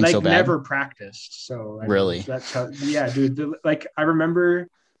and they're playing like, so bad. Never practiced. So really, that's how. Yeah, dude. Like I remember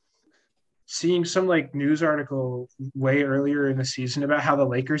seeing some like news article way earlier in the season about how the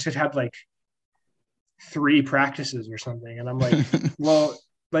Lakers had like 3 practices or something, and I'm like, well,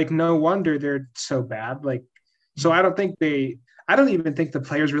 like no wonder they're so bad. Like, so I don't even think the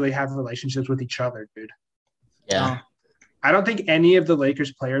players really have relationships with each other, dude. Yeah. I don't think any of the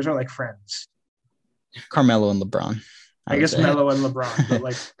Lakers players are like friends. Carmelo and LeBron. I guess Melo and LeBron, but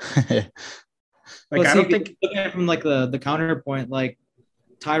like I don't think looking at it from like the counterpoint, like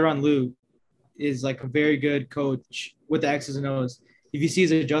Tyronn Lue is like a very good coach with the X's and O's. If you see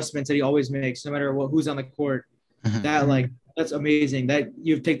his adjustments that he always makes, no matter who's on the court, that's amazing. That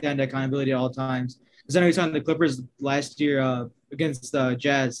you take that into accountability at all times. Because I know he's on the Clippers last year against the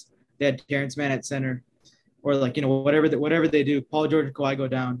Jazz. They had Terrence Mann at center, or like whatever they do. Paul George and Kawhi go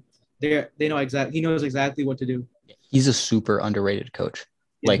down. They know exactly. He knows exactly what to do. He's a super underrated coach.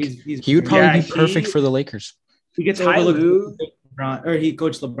 Yeah, like he would probably be perfect for the Lakers. He gets overlooked. LeBron, or he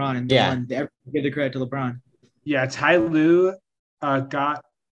coached LeBron, and they give the credit to LeBron. Yeah, Ty Lue got.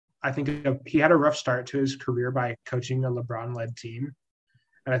 I think he had a rough start to his career by coaching a LeBron-led team,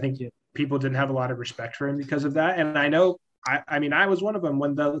 and I think people didn't have a lot of respect for him because of that. And I know, I mean, I was one of them.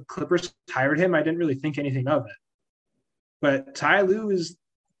 When the Clippers hired him, I didn't really think anything of it. But Ty Lue is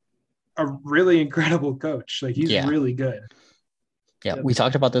a really incredible coach. Like he's really good. Yeah, we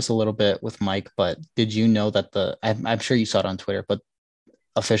talked about this a little bit with Mike, but did you know that I'm sure you saw it on Twitter, but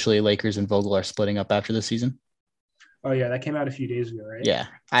officially Lakers and Vogel are splitting up after the season? Oh, yeah, that came out a few days ago, right? Yeah.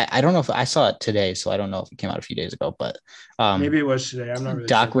 I don't know if I saw it today, so I don't know if it came out a few days ago, but maybe it was today. I'm not really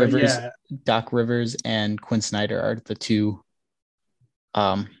Doc sure. Rivers, Doc Rivers and Quinn Snyder are the two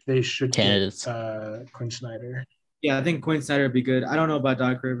they should candidates. Quinn Snyder. Yeah, I think Quinn Snyder would be good. I don't know about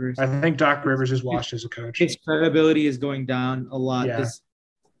Doc Rivers. I think Doc Rivers is washed as a coach. His credibility is going down a lot. Yeah.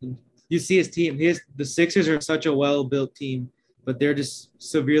 You see his team. The Sixers are such a well-built team, but they're just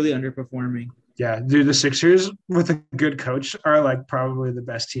severely underperforming. Yeah, dude, the Sixers with a good coach are like probably the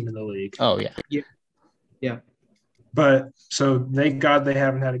best team in the league. Oh, yeah. Yeah. But so thank God they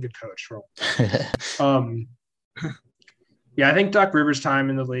haven't had a good coach. Yeah, I think Doc Rivers' time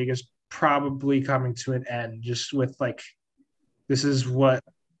in the league is probably coming to an end, just with like, this is what,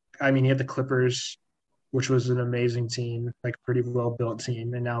 I mean, he had the Clippers, which was an amazing team, like pretty well-built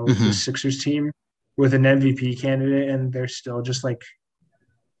team. And now the Sixers team with an MVP candidate, and they're still just like,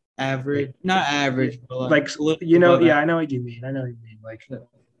 average, not average, but like you know, yeah, I know what you mean. Like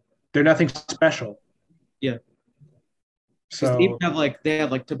they're nothing special. Yeah. So they have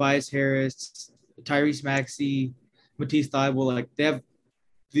like Tobias Harris, Tyrese Maxey, Matisse Thybulle. Like they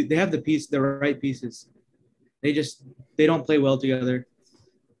have the right pieces. They don't play well together.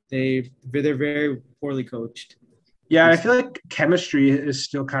 They're very poorly coached. Yeah, I feel like chemistry is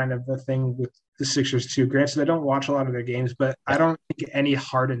still kind of a thing with the Sixers too. Granted, I don't watch a lot of their games, but I don't think any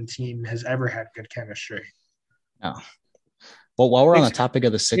Harden team has ever had good chemistry. No. Well, while we're on the topic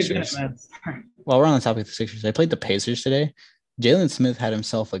of the Sixers, I played the Pacers today. Jalen Smith had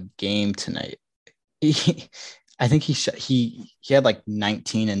himself a game tonight. I think he had like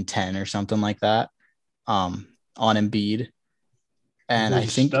 19 and 10 or something like that on Embiid. And I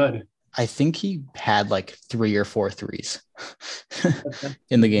think he had like 3 or 4 threes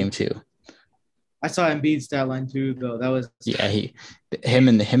in the game too. I saw Embiid's stat line too, though. That was him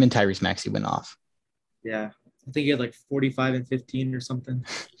and Tyrese Maxey went off. Yeah, I think he had like 45 and 15 or something.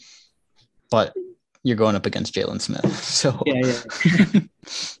 But you're going up against Jalen Smith, so yeah.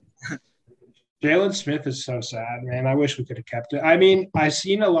 Jalen Smith is so sad, man. I wish we could have kept it. I mean, I've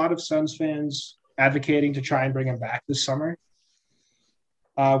seen a lot of Suns fans advocating to try and bring him back this summer,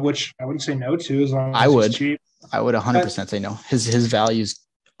 which I wouldn't say no to as long as he's cheap. I would 100% say no. His value's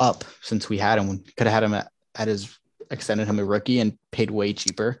up since we had him. We could have had him at his extended him a rookie and paid way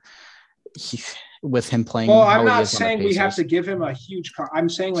cheaper. With him playing. Well, I'm not saying we have to give him a huge. I'm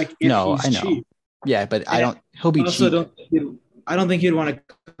saying like if he's cheap. Yeah, but he'll be cheap. I don't think he'd want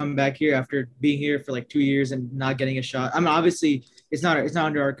to come back here after being here for like 2 years and not getting a shot. I mean, obviously, it's not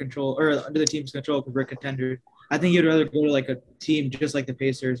under our control or under the team's control because we're a contender. I think you'd rather go to like a team just like the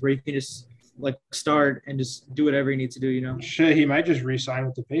Pacers where you can just like start and just do whatever he needs to do, you know? Shit, he might just re-sign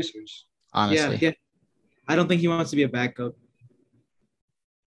with the Pacers. Honestly. Yeah. I don't think he wants to be a backup.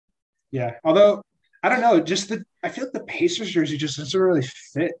 Yeah, although I don't know, I feel like the Pacers jersey just doesn't really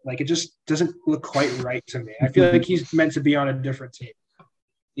fit. Like it just doesn't look quite right to me. I feel like he's meant to be on a different team.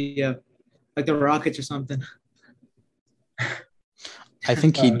 Yeah, like the Rockets or something. I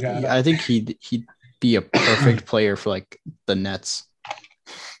think he'd be a perfect player for like the Nets.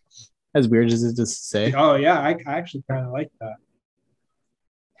 As weird as it is to say. Oh yeah, I actually kind of like that.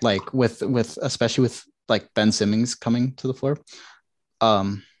 Like with especially with like Ben Simmons coming to the floor.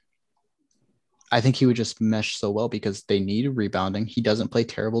 I think he would just mesh so well because they need rebounding. He doesn't play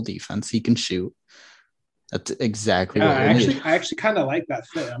terrible defense. He can shoot. That's exactly what they need. I actually kind of like that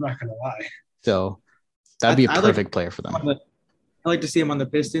fit. I'm not going to lie. So that'd be a perfect player for them. I like to see him on the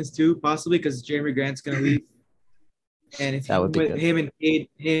Pistons too, possibly because Jeremy Grant's going to leave. And if that would be good. Cade,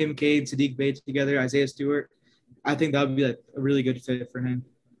 Sadiq Bey together, Isaiah Stewart, I think that would be like a really good fit for him.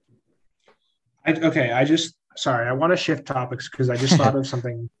 I want to shift topics because I just thought of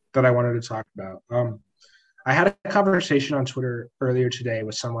something that I wanted to talk about. I had a conversation on Twitter earlier today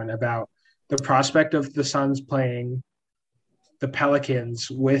with someone about the prospect of the Suns playing the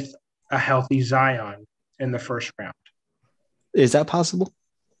Pelicans with a healthy Zion in the first round. Is that possible?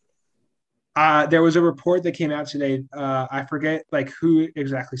 There was a report that came out today. I forget like who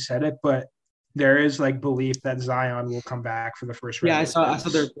exactly said it, but there is like belief that Zion will come back for the first round. Yeah, I saw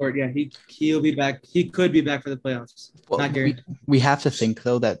the report. Yeah, he'll be back. He could be back for the playoffs. Well, not guaranteed. We have to think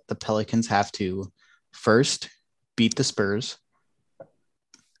though that the Pelicans have to first beat the Spurs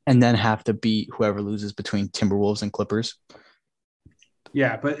and then have to beat whoever loses between Timberwolves and Clippers.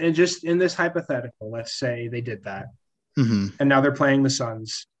 Yeah, but just in this hypothetical, let's say they did that. Mm-hmm. And now they're playing the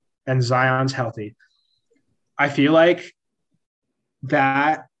Suns and Zion's healthy. I feel like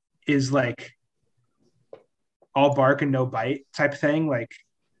that is like all bark and no bite type thing. Like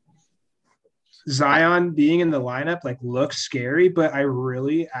Zion being in the lineup like looks scary, but I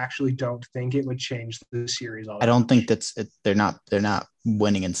really actually don't think it would change the series. I don't think they're not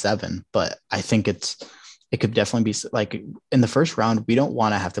winning in 7, but I think it could definitely be like in the first round. We don't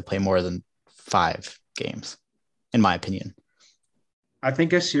want to have to play more than 5 games, in my opinion. I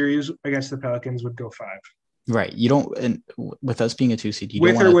think a series against the Pelicans would go 5. Right. You don't, and with us being a 2 seed,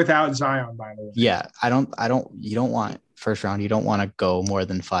 with or without Zion, by the way. Yeah. You don't want first round. You don't want to go more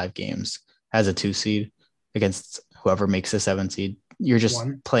than 5 games as a 2 seed against whoever makes the 7 seed. You're just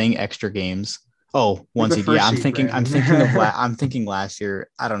playing extra games. Oh, 1 seed. Yeah. I'm thinking last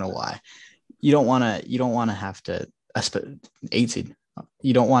year. I don't know why. You don't want to have to 8 seed.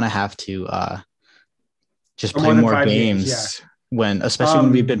 You don't want to have to just play more games especially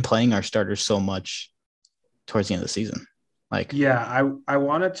when we've been playing our starters so much towards the end of the season. Like, yeah, I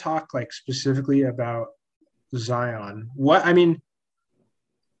want to talk like specifically about Zion.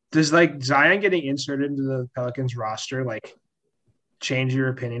 Does like Zion getting inserted into the Pelicans roster like change your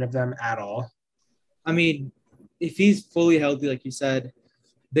opinion of them at all? I mean, if he's fully healthy, like you said,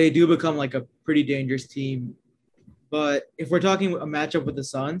 they do become like a pretty dangerous team. But if we're talking a matchup with the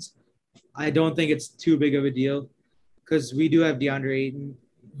Suns, I don't think it's too big of a deal because we do have DeAndre Ayton,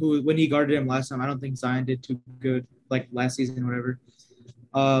 who when he guarded him last time, I don't think Zion did too good, like last season or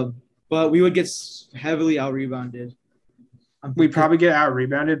whatever. But we would get heavily out-rebounded. We probably get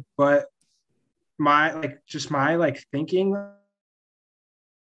out-rebounded, but my thinking.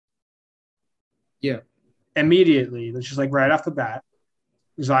 Yeah. Immediately, it's just like right off the bat,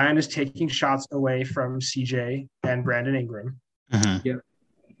 Zion is taking shots away from CJ and Brandon Ingram. Mm-hmm. Yeah.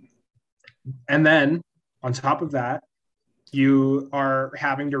 And then on top of that, you are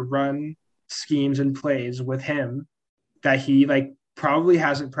having to run schemes and plays with him that he like probably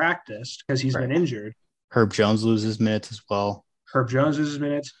hasn't practiced because he's been injured. Herb Jones loses minutes as well. Herb Jones loses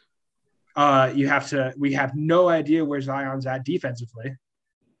minutes. We have no idea where Zion's at defensively.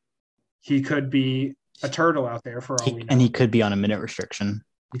 He could be a turtle out there for all we know. And he could be on a minute restriction.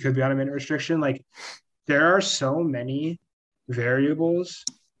 Like, there are so many variables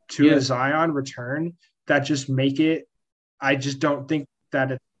to a Zion return that just make it. I just don't think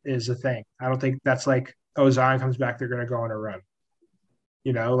that it is a thing. I don't think that's like, oh, Zion comes back, they're going to go on a run.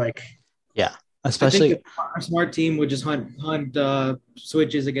 You know, like. Yeah, especially a smart team would just hunt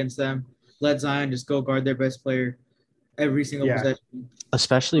switches against them. Let Zion just go guard their best player every single possession.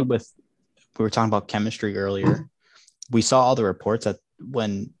 Especially we were talking about chemistry earlier. We saw all the reports that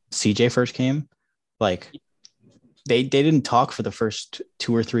when CJ first came, like they didn't talk for the first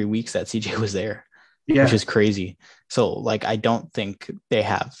 2 or 3 weeks that CJ was there, which is crazy. So like, I don't think they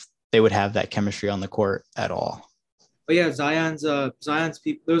would have that chemistry on the court at all. But yeah, Zion's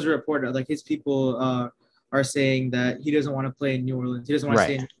people, those are reported, like his people are saying that he doesn't want to play in New Orleans. He doesn't want to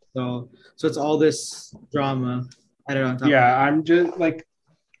stay in so it's all this drama added on top. Yeah, I'm just like,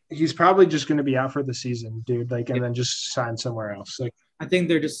 he's probably just going to be out for the season, dude. Like, and then just sign somewhere else. Like, I think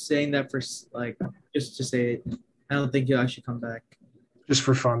they're just saying that for like just to say it. I don't think he'll actually come back. Just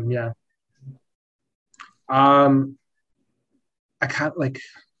for fun, yeah. I can't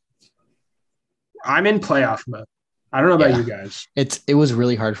I'm in playoff mode. I don't know about you guys. It was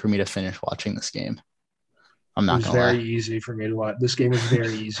really hard for me to finish watching this game. I'm not gonna lie. It was very easy for me to watch. This game was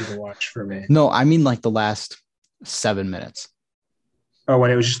very easy to watch for me. No, I mean like the last 7 minutes. Oh, when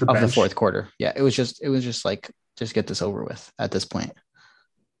it was just the bench? The fourth quarter. Yeah, it was just like, just get this over with at this point.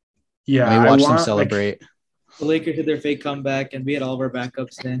 Yeah, and we watched them celebrate. The Lakers did their fake comeback, and we had all of our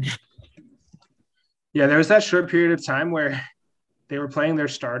backups then. Yeah, there was that short period of time where they were playing their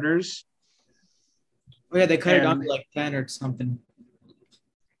starters. Oh yeah, they cut it down to like 10 or something.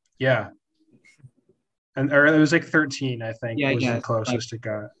 Yeah. Or it was like 13, I think. Yeah, was the closest it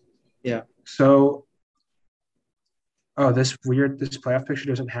got. Yeah. So, this playoff picture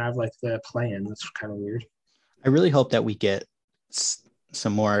doesn't have like the play-in. That's kind of weird. I really hope that we get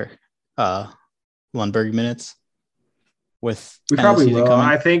some more Lundberg minutes. We probably will.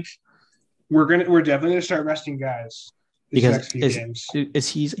 I think we're definitely gonna start resting guys because next few games.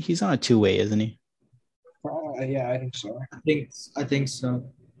 He's on a 2-way, isn't he? Yeah, I think so. I think so.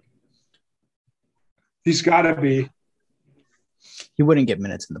 He's got to be. He wouldn't get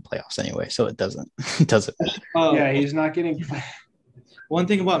minutes in the playoffs anyway, so it doesn't matter. Yeah, he's not getting. One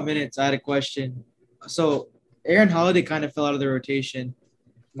thing about minutes, I had a question. So Aaron Holiday kind of fell out of the rotation.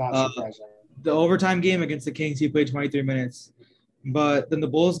 Not surprising. The overtime game against the Kings, he played 23 minutes. But then the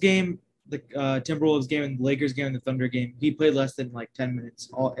Bulls game, the Timberwolves game, and the Lakers game, and the Thunder game, he played less than like 10 minutes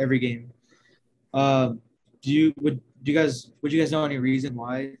every game. Would you guys know any reason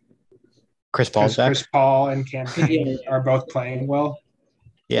why? Chris Paul's back. Chris Paul and Cam Payne are both playing well.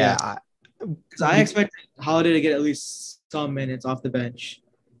 Yeah. Because I expect Holiday to get at least some minutes off the bench.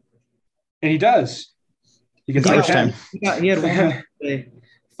 And he does. He gets like 10. He had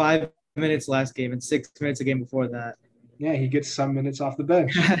 5 minutes last game and 6 minutes a game before that. Yeah, he gets some minutes off the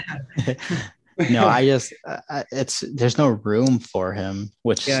bench. No, there's no room for him,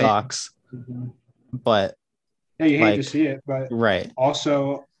 which sucks. But yeah, you hate to see it, but right.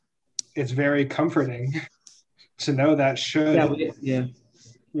 Also, it's very comforting to know that should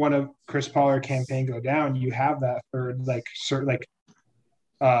one of Chris Paul or Cam Payne go down, you have that third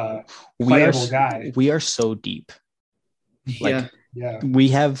playable guy. We are so deep. Yeah. We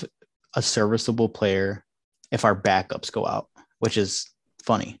have a serviceable player if our backups go out, which is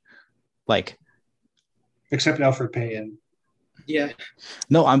funny. Like, except Elfrid Payton. Yeah.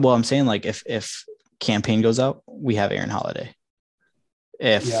 No, I'm saying like if Cam Payne goes out, we have Aaron Holiday.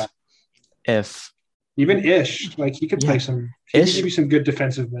 If even Ish, like he could play some. He could give you some good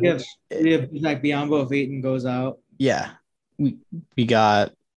defensive minutes. We have like Biyombo if Ayton goes out. Yeah, we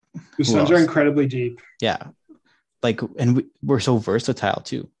got. The Suns are incredibly deep. Yeah, and we're so versatile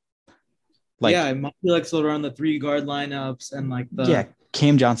too. It might be like still run the 3 guard lineups and like the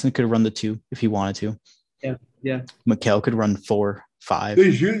Cam Johnson could run the 2 if he wanted to. Yeah. Mikal could run 4, 5.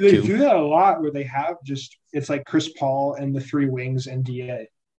 They do that a lot where they have it's like Chris Paul and the 3 wings and DA.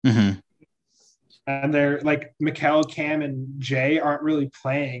 Mm-hmm. And they're like Mikal, Cam, and Jay aren't really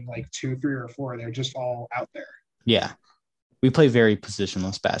playing like 2, 3, or 4. They're just all out there. Yeah. We play very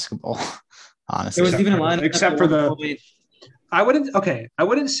positionless basketball, honestly. There was even a line except for the I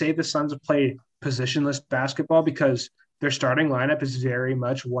wouldn't say the Suns play positionless basketball because their starting lineup is very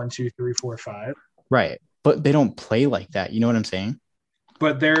much 1, 2, 3, 4, 5. Right. But they don't play like that. You know what I'm saying?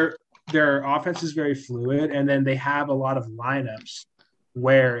 But their offense is very fluid, and then they have a lot of lineups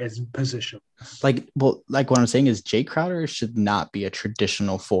where it's positional. Like what I'm saying is Jay Crowder should not be a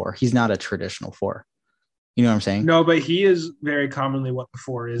traditional 4. He's not a traditional 4. You know what I'm saying? No, but he is very commonly what the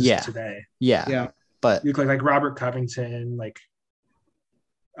 4 is today. Yeah. But you look like Robert Covington, like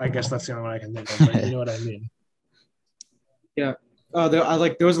I guess that's the only one I can think of, but you know what I mean. Yeah.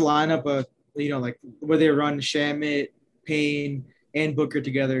 There was a lineup of like where they run Shamet, Payne, and Booker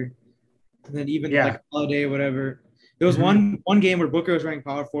together. And then even like Holiday, whatever. There was one game where Booker was running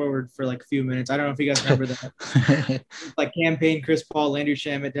power forward for like a few minutes. I don't know if you guys remember that. Like Cam Payne, Chris Paul, Landry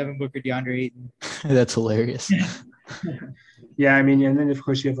Shamet, Devin Booker, DeAndre Ayton. That's hilarious. Yeah, I mean, and then of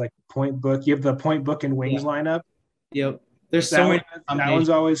course you have like Point Book. You have the Point Book and Wings lineup. Yep. There's so many. That one's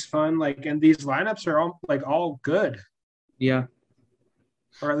always fun. Like, and these lineups are all good. Yeah.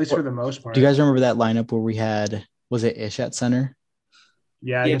 Or at least for the most part. Do you guys remember that lineup where we had, was it Ish at center?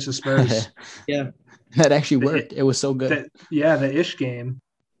 Yeah, against the Spurs. Yeah. That actually worked. It was so good. The Ish game.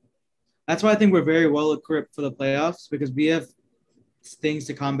 That's why I think we're very well equipped for the playoffs because we have things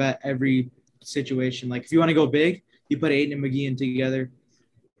to combat every situation. Like if you want to go big, you put Ayton and McGee in together.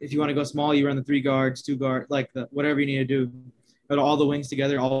 If you want to go small, you run the 3 guards, 2 guards, like whatever you need to do. But all the wings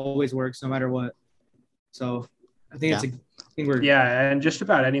together always works no matter what. So I think and just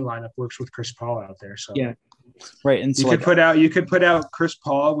about any lineup works with Chris Paul out there. So yeah. Right. And so you could put out Chris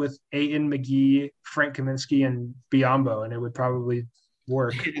Paul with Ayton, McGee, Frank Kaminsky, and Biyombo, and it would probably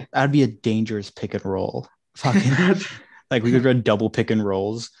work. That'd be a dangerous pick and roll. Fucking like we could run double pick and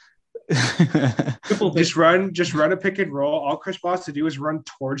rolls. just run a pick and roll. All Chris Paul has to do is run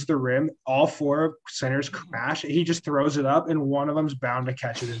towards the rim. All 4 centers crash. He just throws it up, and one of them's bound to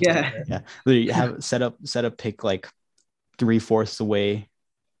catch it. Yeah. Literally have set up pick like 3/4 away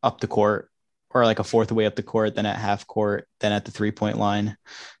up the court, or like a 4th away up the court, then at half court, then at the 3-point line.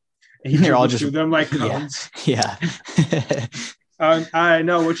 They're all just them like cones. Yeah. I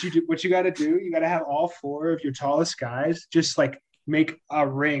know what you do. What you got to do, you got to have all 4 of your tallest guys just like make a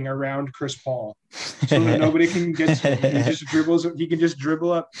ring around Chris Paul, so that nobody can get to him. He can just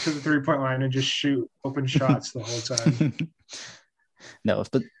dribble up to the 3-point line and just shoot open shots the whole time. No,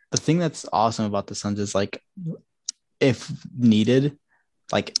 but the thing that's awesome about the Suns is like, if needed,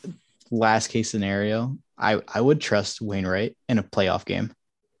 like last case scenario, I would trust Wainwright in a playoff game.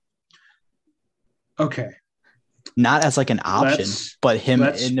 Okay. Not as like an option, but him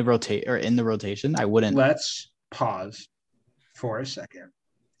in the rotation, I wouldn't. Let's pause for a second.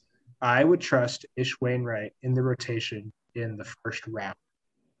 I would trust Ish Wainwright in the rotation in the first round.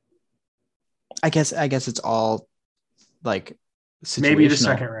 I guess it's all like situational. Maybe the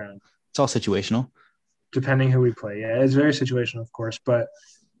second round. It's all situational. Depending who we play. Yeah, it's very situational, of course. But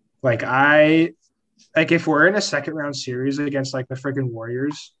like if we're in a second round series against like the freaking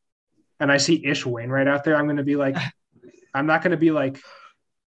Warriors and I see Ish Wainwright out there, I'm going to be like, I'm not going to be like,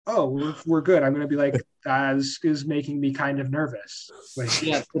 oh, we're good. I'm going to be like, this is making me kind of nervous. Like,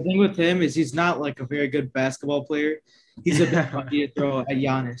 yeah, the thing with him is he's not like a very good basketball player. He's a big monkey to throw at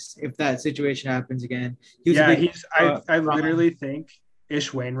Giannis if that situation happens again. I literally think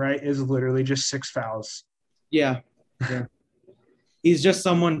Ish Wainwright is literally just 6 fouls. Yeah. He's just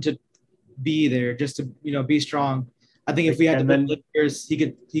someone to be there, just to be strong. I think if we had to build Lakers, he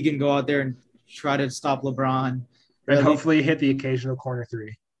can go out there and try to stop LeBron. And hopefully hit the occasional corner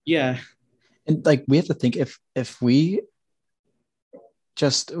 3. Yeah. And like we have to think if we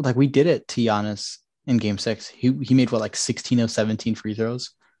just like we did it to Giannis in game 6, he made like 16 of 17 free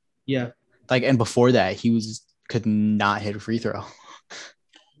throws. Yeah. Like, and before that he could not hit a free throw.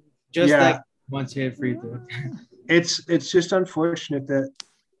 Just like once he hit a free throw. It's just unfortunate that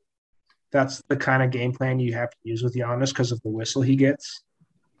that's the kind of game plan you have to use with Giannis because of the whistle he gets.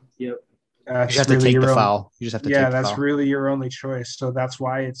 Yep. You have to take the foul. You just have to take the foul. Yeah, that's really your only choice. So that's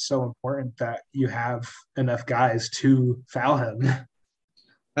why it's so important that you have enough guys to foul him.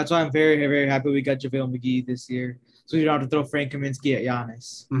 That's why I'm very, very happy we got JaVale McGee this year. So you don't have to throw Frank Kaminsky at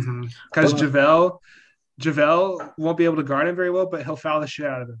Giannis. Because JaVale won't be able to guard him very well, but he'll foul the shit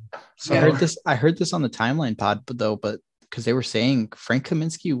out of him. So I heard this on the timeline pod, but because they were saying Frank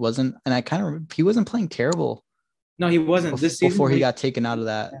Kaminsky wasn't, and he wasn't playing terrible. No, he wasn't this season before he got taken out of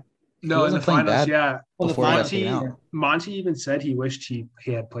that. No, in the finals, yeah. Well, Monty even said he wished he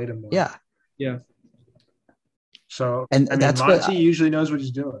had played him more. Yeah. Yeah. So And I mean, that's Monty usually knows what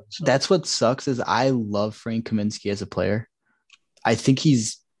he's doing. So. That's what sucks is I love Frank Kaminsky as a player. I think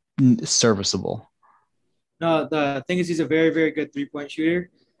he's serviceable. No, the thing is, he's a very, very good 3-point shooter.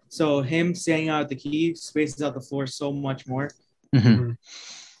 So him standing out at the key spaces out the floor so much more Mm-hmm.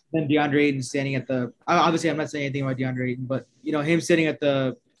 than DeAndre Ayton standing at the. Obviously, I'm not saying anything about DeAndre Ayton, but him sitting at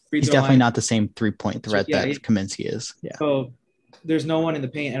the free He's throw definitely line. not the same 3-point threat that Kaminsky is. Yeah. So there's no one in the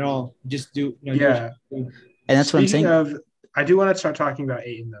paint at all. Just do. Yeah. And that's what I'm saying. Speaking of, I do want to start talking about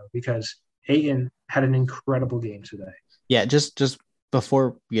Ayton though, because Ayton had an incredible game today. Yeah, just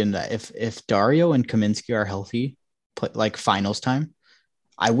before we get into that, if Dario and Kaminsky are healthy, like finals time,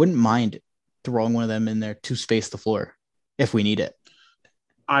 I wouldn't mind throwing one of them in there to space the floor if we need it.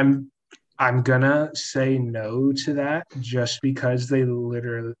 I'm gonna say no to that just because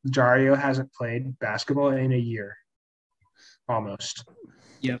Dario hasn't played basketball in a year, almost.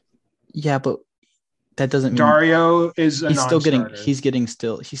 Yep. Yeah, but that doesn't mean Dario is he's still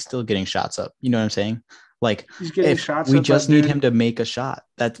getting shots up. You know what I'm saying? Like he's getting if shots we up, just need him to make a shot,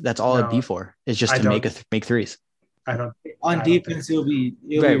 that's all it'd be for. Is just to make threes. On defense, it'll be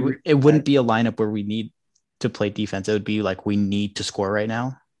it wouldn't be a lineup where we need to play defense. It would be like we need to score right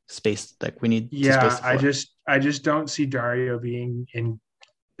now. Space, like we need. Yeah, to space the floor. I just don't see Dario being in,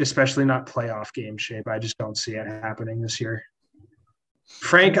 especially not playoff game shape. I just don't see it happening this year.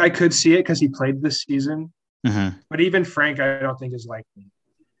 Frank, I could see it because he played this season, but even Frank, I don't think is likely,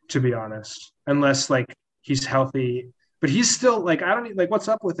 to be honest, unless like he's healthy. But he's still like, I don't like what's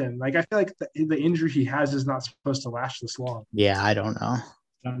up with him. Like I feel like the injury he has is not supposed to last this long. Yeah, I don't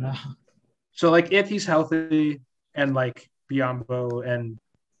know. So like if he's healthy and like Biyombo and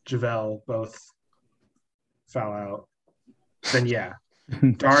JaVale both foul out, then yeah.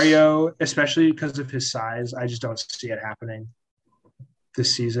 Dario, especially because of his size, I just don't see it happening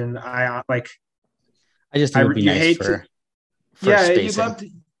this season. I just think it would be nice for spacing. You'd love to.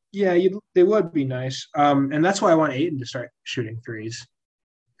 Yeah, they would be nice. And that's why I want Ayton to start shooting threes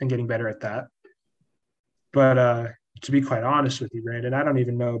and getting better at that. But to be quite honest with you, Brandon, I don't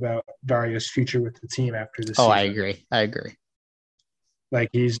even know about Dario's future with the team after this season. I agree.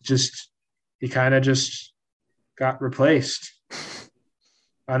 Like he kind of just got replaced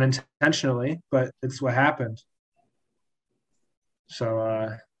unintentionally, but it's what happened.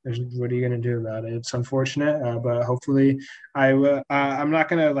 So what are you going to do about it? It's unfortunate, but hopefully I'm not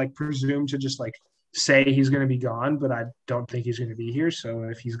going to like presume to just like say he's going to be gone, but I don't think he's going to be here. So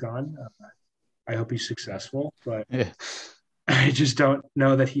if he's gone, I hope he's successful, but I just don't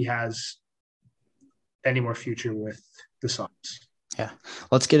know that he has any more future with the Suns. Yeah.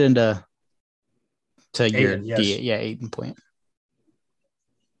 Let's get into Ayton, your Ayton point.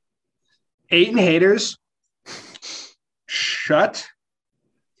 Ayton haters,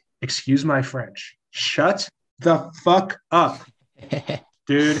 excuse my French, shut the fuck up,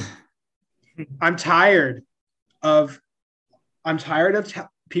 dude. I'm tired of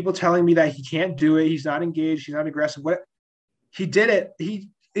people telling me that he can't do it. He's not engaged. He's not aggressive. What he did it. He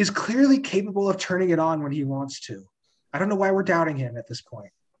is clearly capable of turning it on when he wants to. I don't know why we're doubting him at this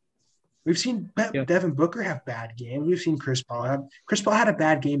point. We've seen Devin Booker have bad games. We've seen Chris Paul had a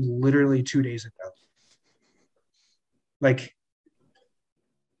bad game literally 2 days ago. Like,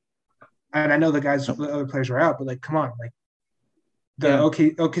 and I know the other players were out, but like, come on, like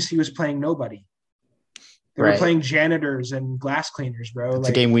OKC was playing nobody. They were playing janitors and glass cleaners, bro. It's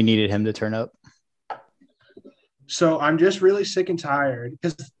a game we needed him to turn up. So I'm just really sick and tired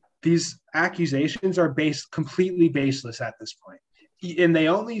because these accusations are completely baseless at this point. And they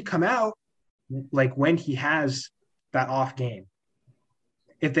only come out like when he has that off game.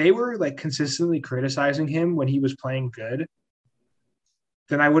 If they were like consistently criticizing him when he was playing good,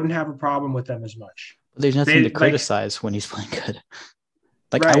 then I wouldn't have a problem with them as much. There's nothing to criticize when he's playing good.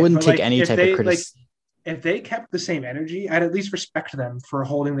 Like I wouldn't take any type of criticism. If they kept the same energy, I'd at least respect them for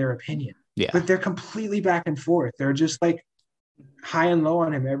holding their opinion. Yeah. But they're completely back and forth. They're just like high and low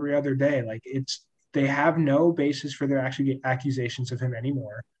on him every other day. Like they have no basis for their accusations of him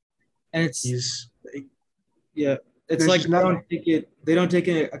anymore. And it's like they don't take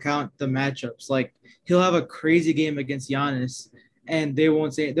into account the matchups. Like he'll have a crazy game against Giannis and they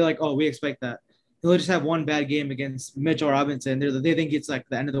won't say they're like, oh, we expect that. He'll just have one bad game against Mitchell Robinson. They think it's like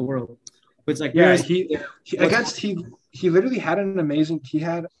the end of the world. But it's like he literally had an amazing he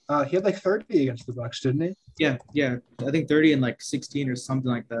had like 30 against the Bucks, didn't he? Yeah. I think 30 and like 16 or something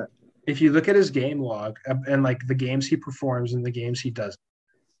like that. If you look at his game log and like the games he performs and the games he does.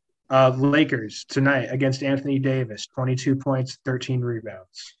 Lakers tonight against Anthony Davis, 22 points, 13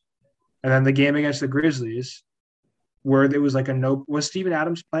 rebounds. And then the game against the Grizzlies, where there was like a no. Was Steven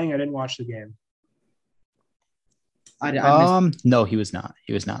Adams playing? I didn't watch the game. I missed. No, he was not.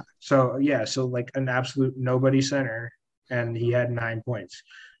 He was not. So yeah, so like an absolute nobody center, and he had 9 points.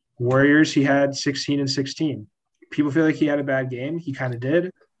 Warriors, he had 16 and 16. People feel like he had a bad game. He kind of did.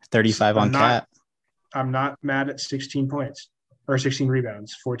 35 on Cat. I'm not mad at 16 points or 16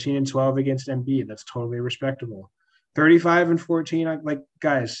 rebounds. 14 and 12 against Embiid. That's totally respectable. 35 and 14. Like,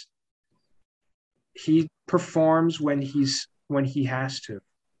 guys, he performs when he has to.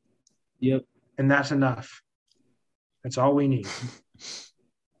 Yep. And that's enough. That's all we need.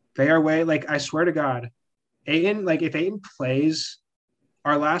 They are like, I swear to God, Ayton, like if Ayton plays,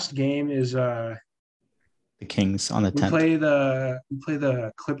 our last game is the Kings on the 10th. We play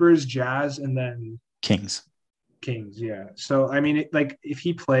the Clippers, Jazz, and then Kings. Yeah. So I mean, if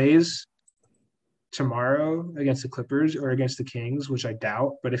he plays tomorrow against the Clippers or against the Kings, which I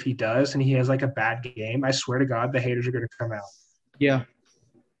doubt, but if he does and he has like a bad game, I swear to God, the haters are going to come out. Yeah.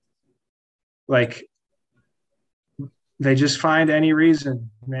 Like, they just find any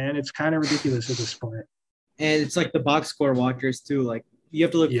reason, man. It's kind of ridiculous at this point. And it's like the box score watchers too. Like you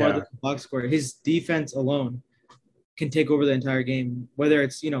have to look farther than the box score. His defense alone can take over the entire game. Whether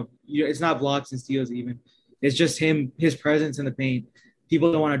it's it's not blocks and steals even. It's just his presence in the paint.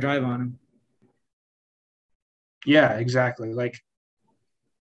 People don't want to drive on him. Yeah, exactly. Like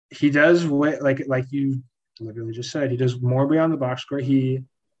he does like you literally just said, he does more beyond the box score.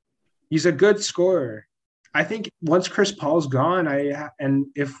 He's a good scorer. I think once Chris Paul's gone, and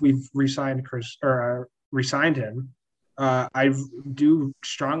if we've re-signed him, I do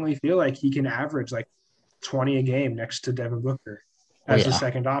strongly feel like he can average like 20 a game next to Devin Booker as the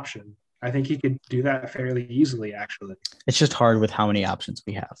second option. I think he could do that fairly easily, actually. It's just hard with how many options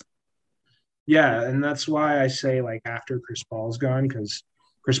we have. Yeah, and that's why I say like after Chris Paul's gone, because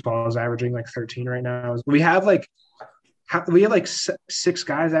Chris Paul is averaging like 13 right now. We have like 6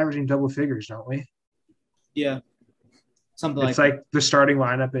 guys averaging double figures, don't we? Yeah, something it's like the starting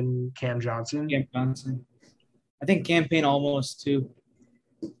lineup in Cam Johnson. I think Cam Payne almost too.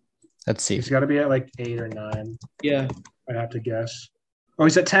 Let's see. He's got to be at like 8 or 9. Yeah, I'd have to guess. Oh,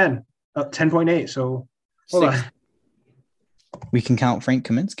 he's at 10. 10.8. So hold on. We can count Frank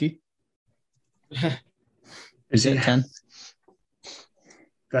Kaminsky. Is he at 10?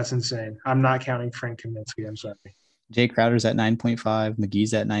 That's insane. I'm not counting Frank Kaminsky. I'm sorry. Jay Crowder's at 9.5.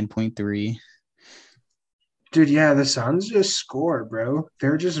 McGee's at 9.3. Dude, yeah, the Suns just score, bro.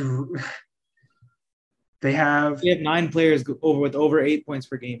 They're just – we have 9 players with over 8 points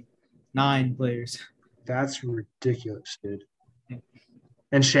per game. 9 players. That's ridiculous, dude. Yeah.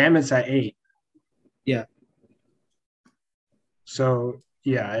 And Shamit's at 8. Yeah. So,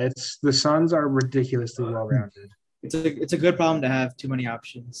 yeah, the Suns are ridiculously well-rounded. It's a good problem to have too many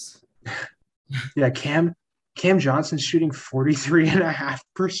options. Yeah, Cam Johnson's shooting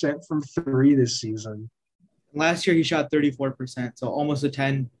 43.5% from 3 this season. Last year he shot 34%, so almost a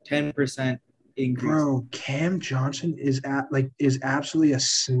 10% increase. Bro, Cam Johnson is absolutely a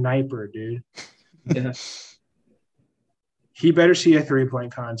sniper, dude. Yeah. He better see a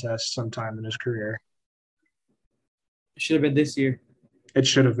 3-point contest sometime in his career. It should have been this year. It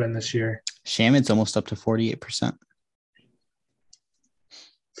should have been this year. Shamit's almost up to 48%.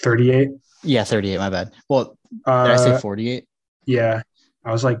 38? Yeah, 38, my bad. Well, did I say 48? Yeah.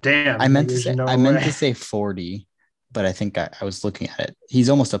 I was like, damn. I meant to say 40, but I think I was looking at it. He's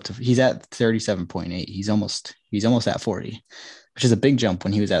almost he's at 37.8. He's almost at 40, which is a big jump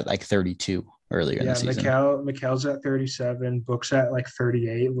when he was at like 32 earlier in the season. Mikel's at 37, Book's at like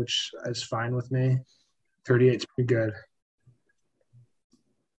 38, which is fine with me. 38 is pretty good.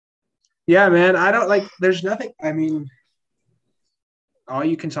 Yeah, man. I don't there's nothing. I mean, all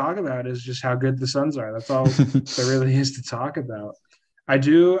you can talk about is just how good the Suns are. That's all there really is to talk about.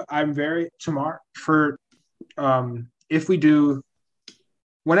 I'm very tomorrow for if we do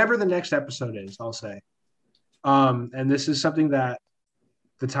whenever the next episode is, I'll say. And this is something that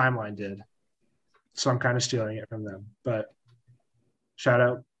the Timeline did. So I'm kind of stealing it from them. But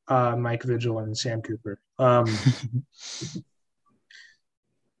shout out Mike Vigil and Sam Cooper.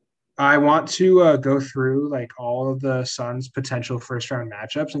 I want to go through like all of the Suns' potential first round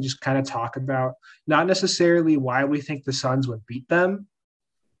matchups and just kind of talk about not necessarily why we think the Suns would beat them,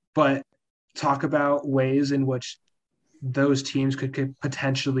 but talk about ways in which those teams could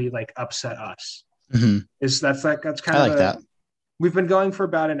potentially like upset us. Mm-hmm. That's kind of I like that. We've been going for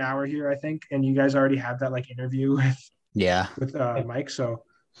about an hour here, I think, and you guys already had that like interview with Mike. So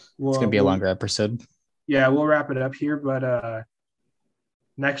it's gonna be a longer episode. Yeah, we'll wrap it up here, but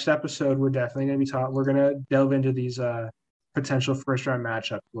next episode we're definitely gonna be we're gonna delve into these potential first round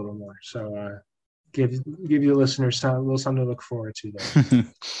matchups a little more. So give you listeners a little something to look forward to there.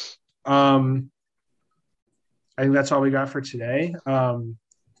 I think that's all we got for today.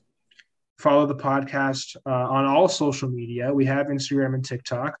 Follow the podcast on all social media. We have Instagram and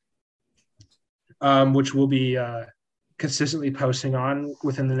TikTok, which we'll be consistently posting on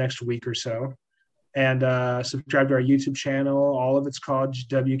within the next week or so. And subscribe to our YouTube channel. All of it's called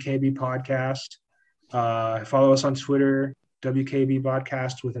WKB Podcast. Follow us on Twitter, WKB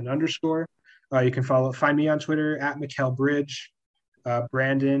Podcast with an underscore. You can find me on Twitter at Mikkel Bridge,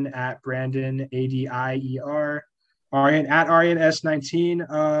 Brandon at Brandon Adier, Arian at Arian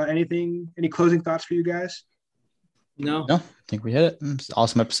S19. Any closing thoughts for you guys? No, I think we hit it. It's an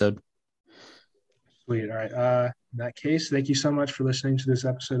awesome episode. Sweet. All right. In that case, thank you so much for listening to this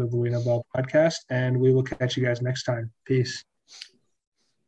episode of the We Know Ball podcast, and we will catch you guys next time. Peace.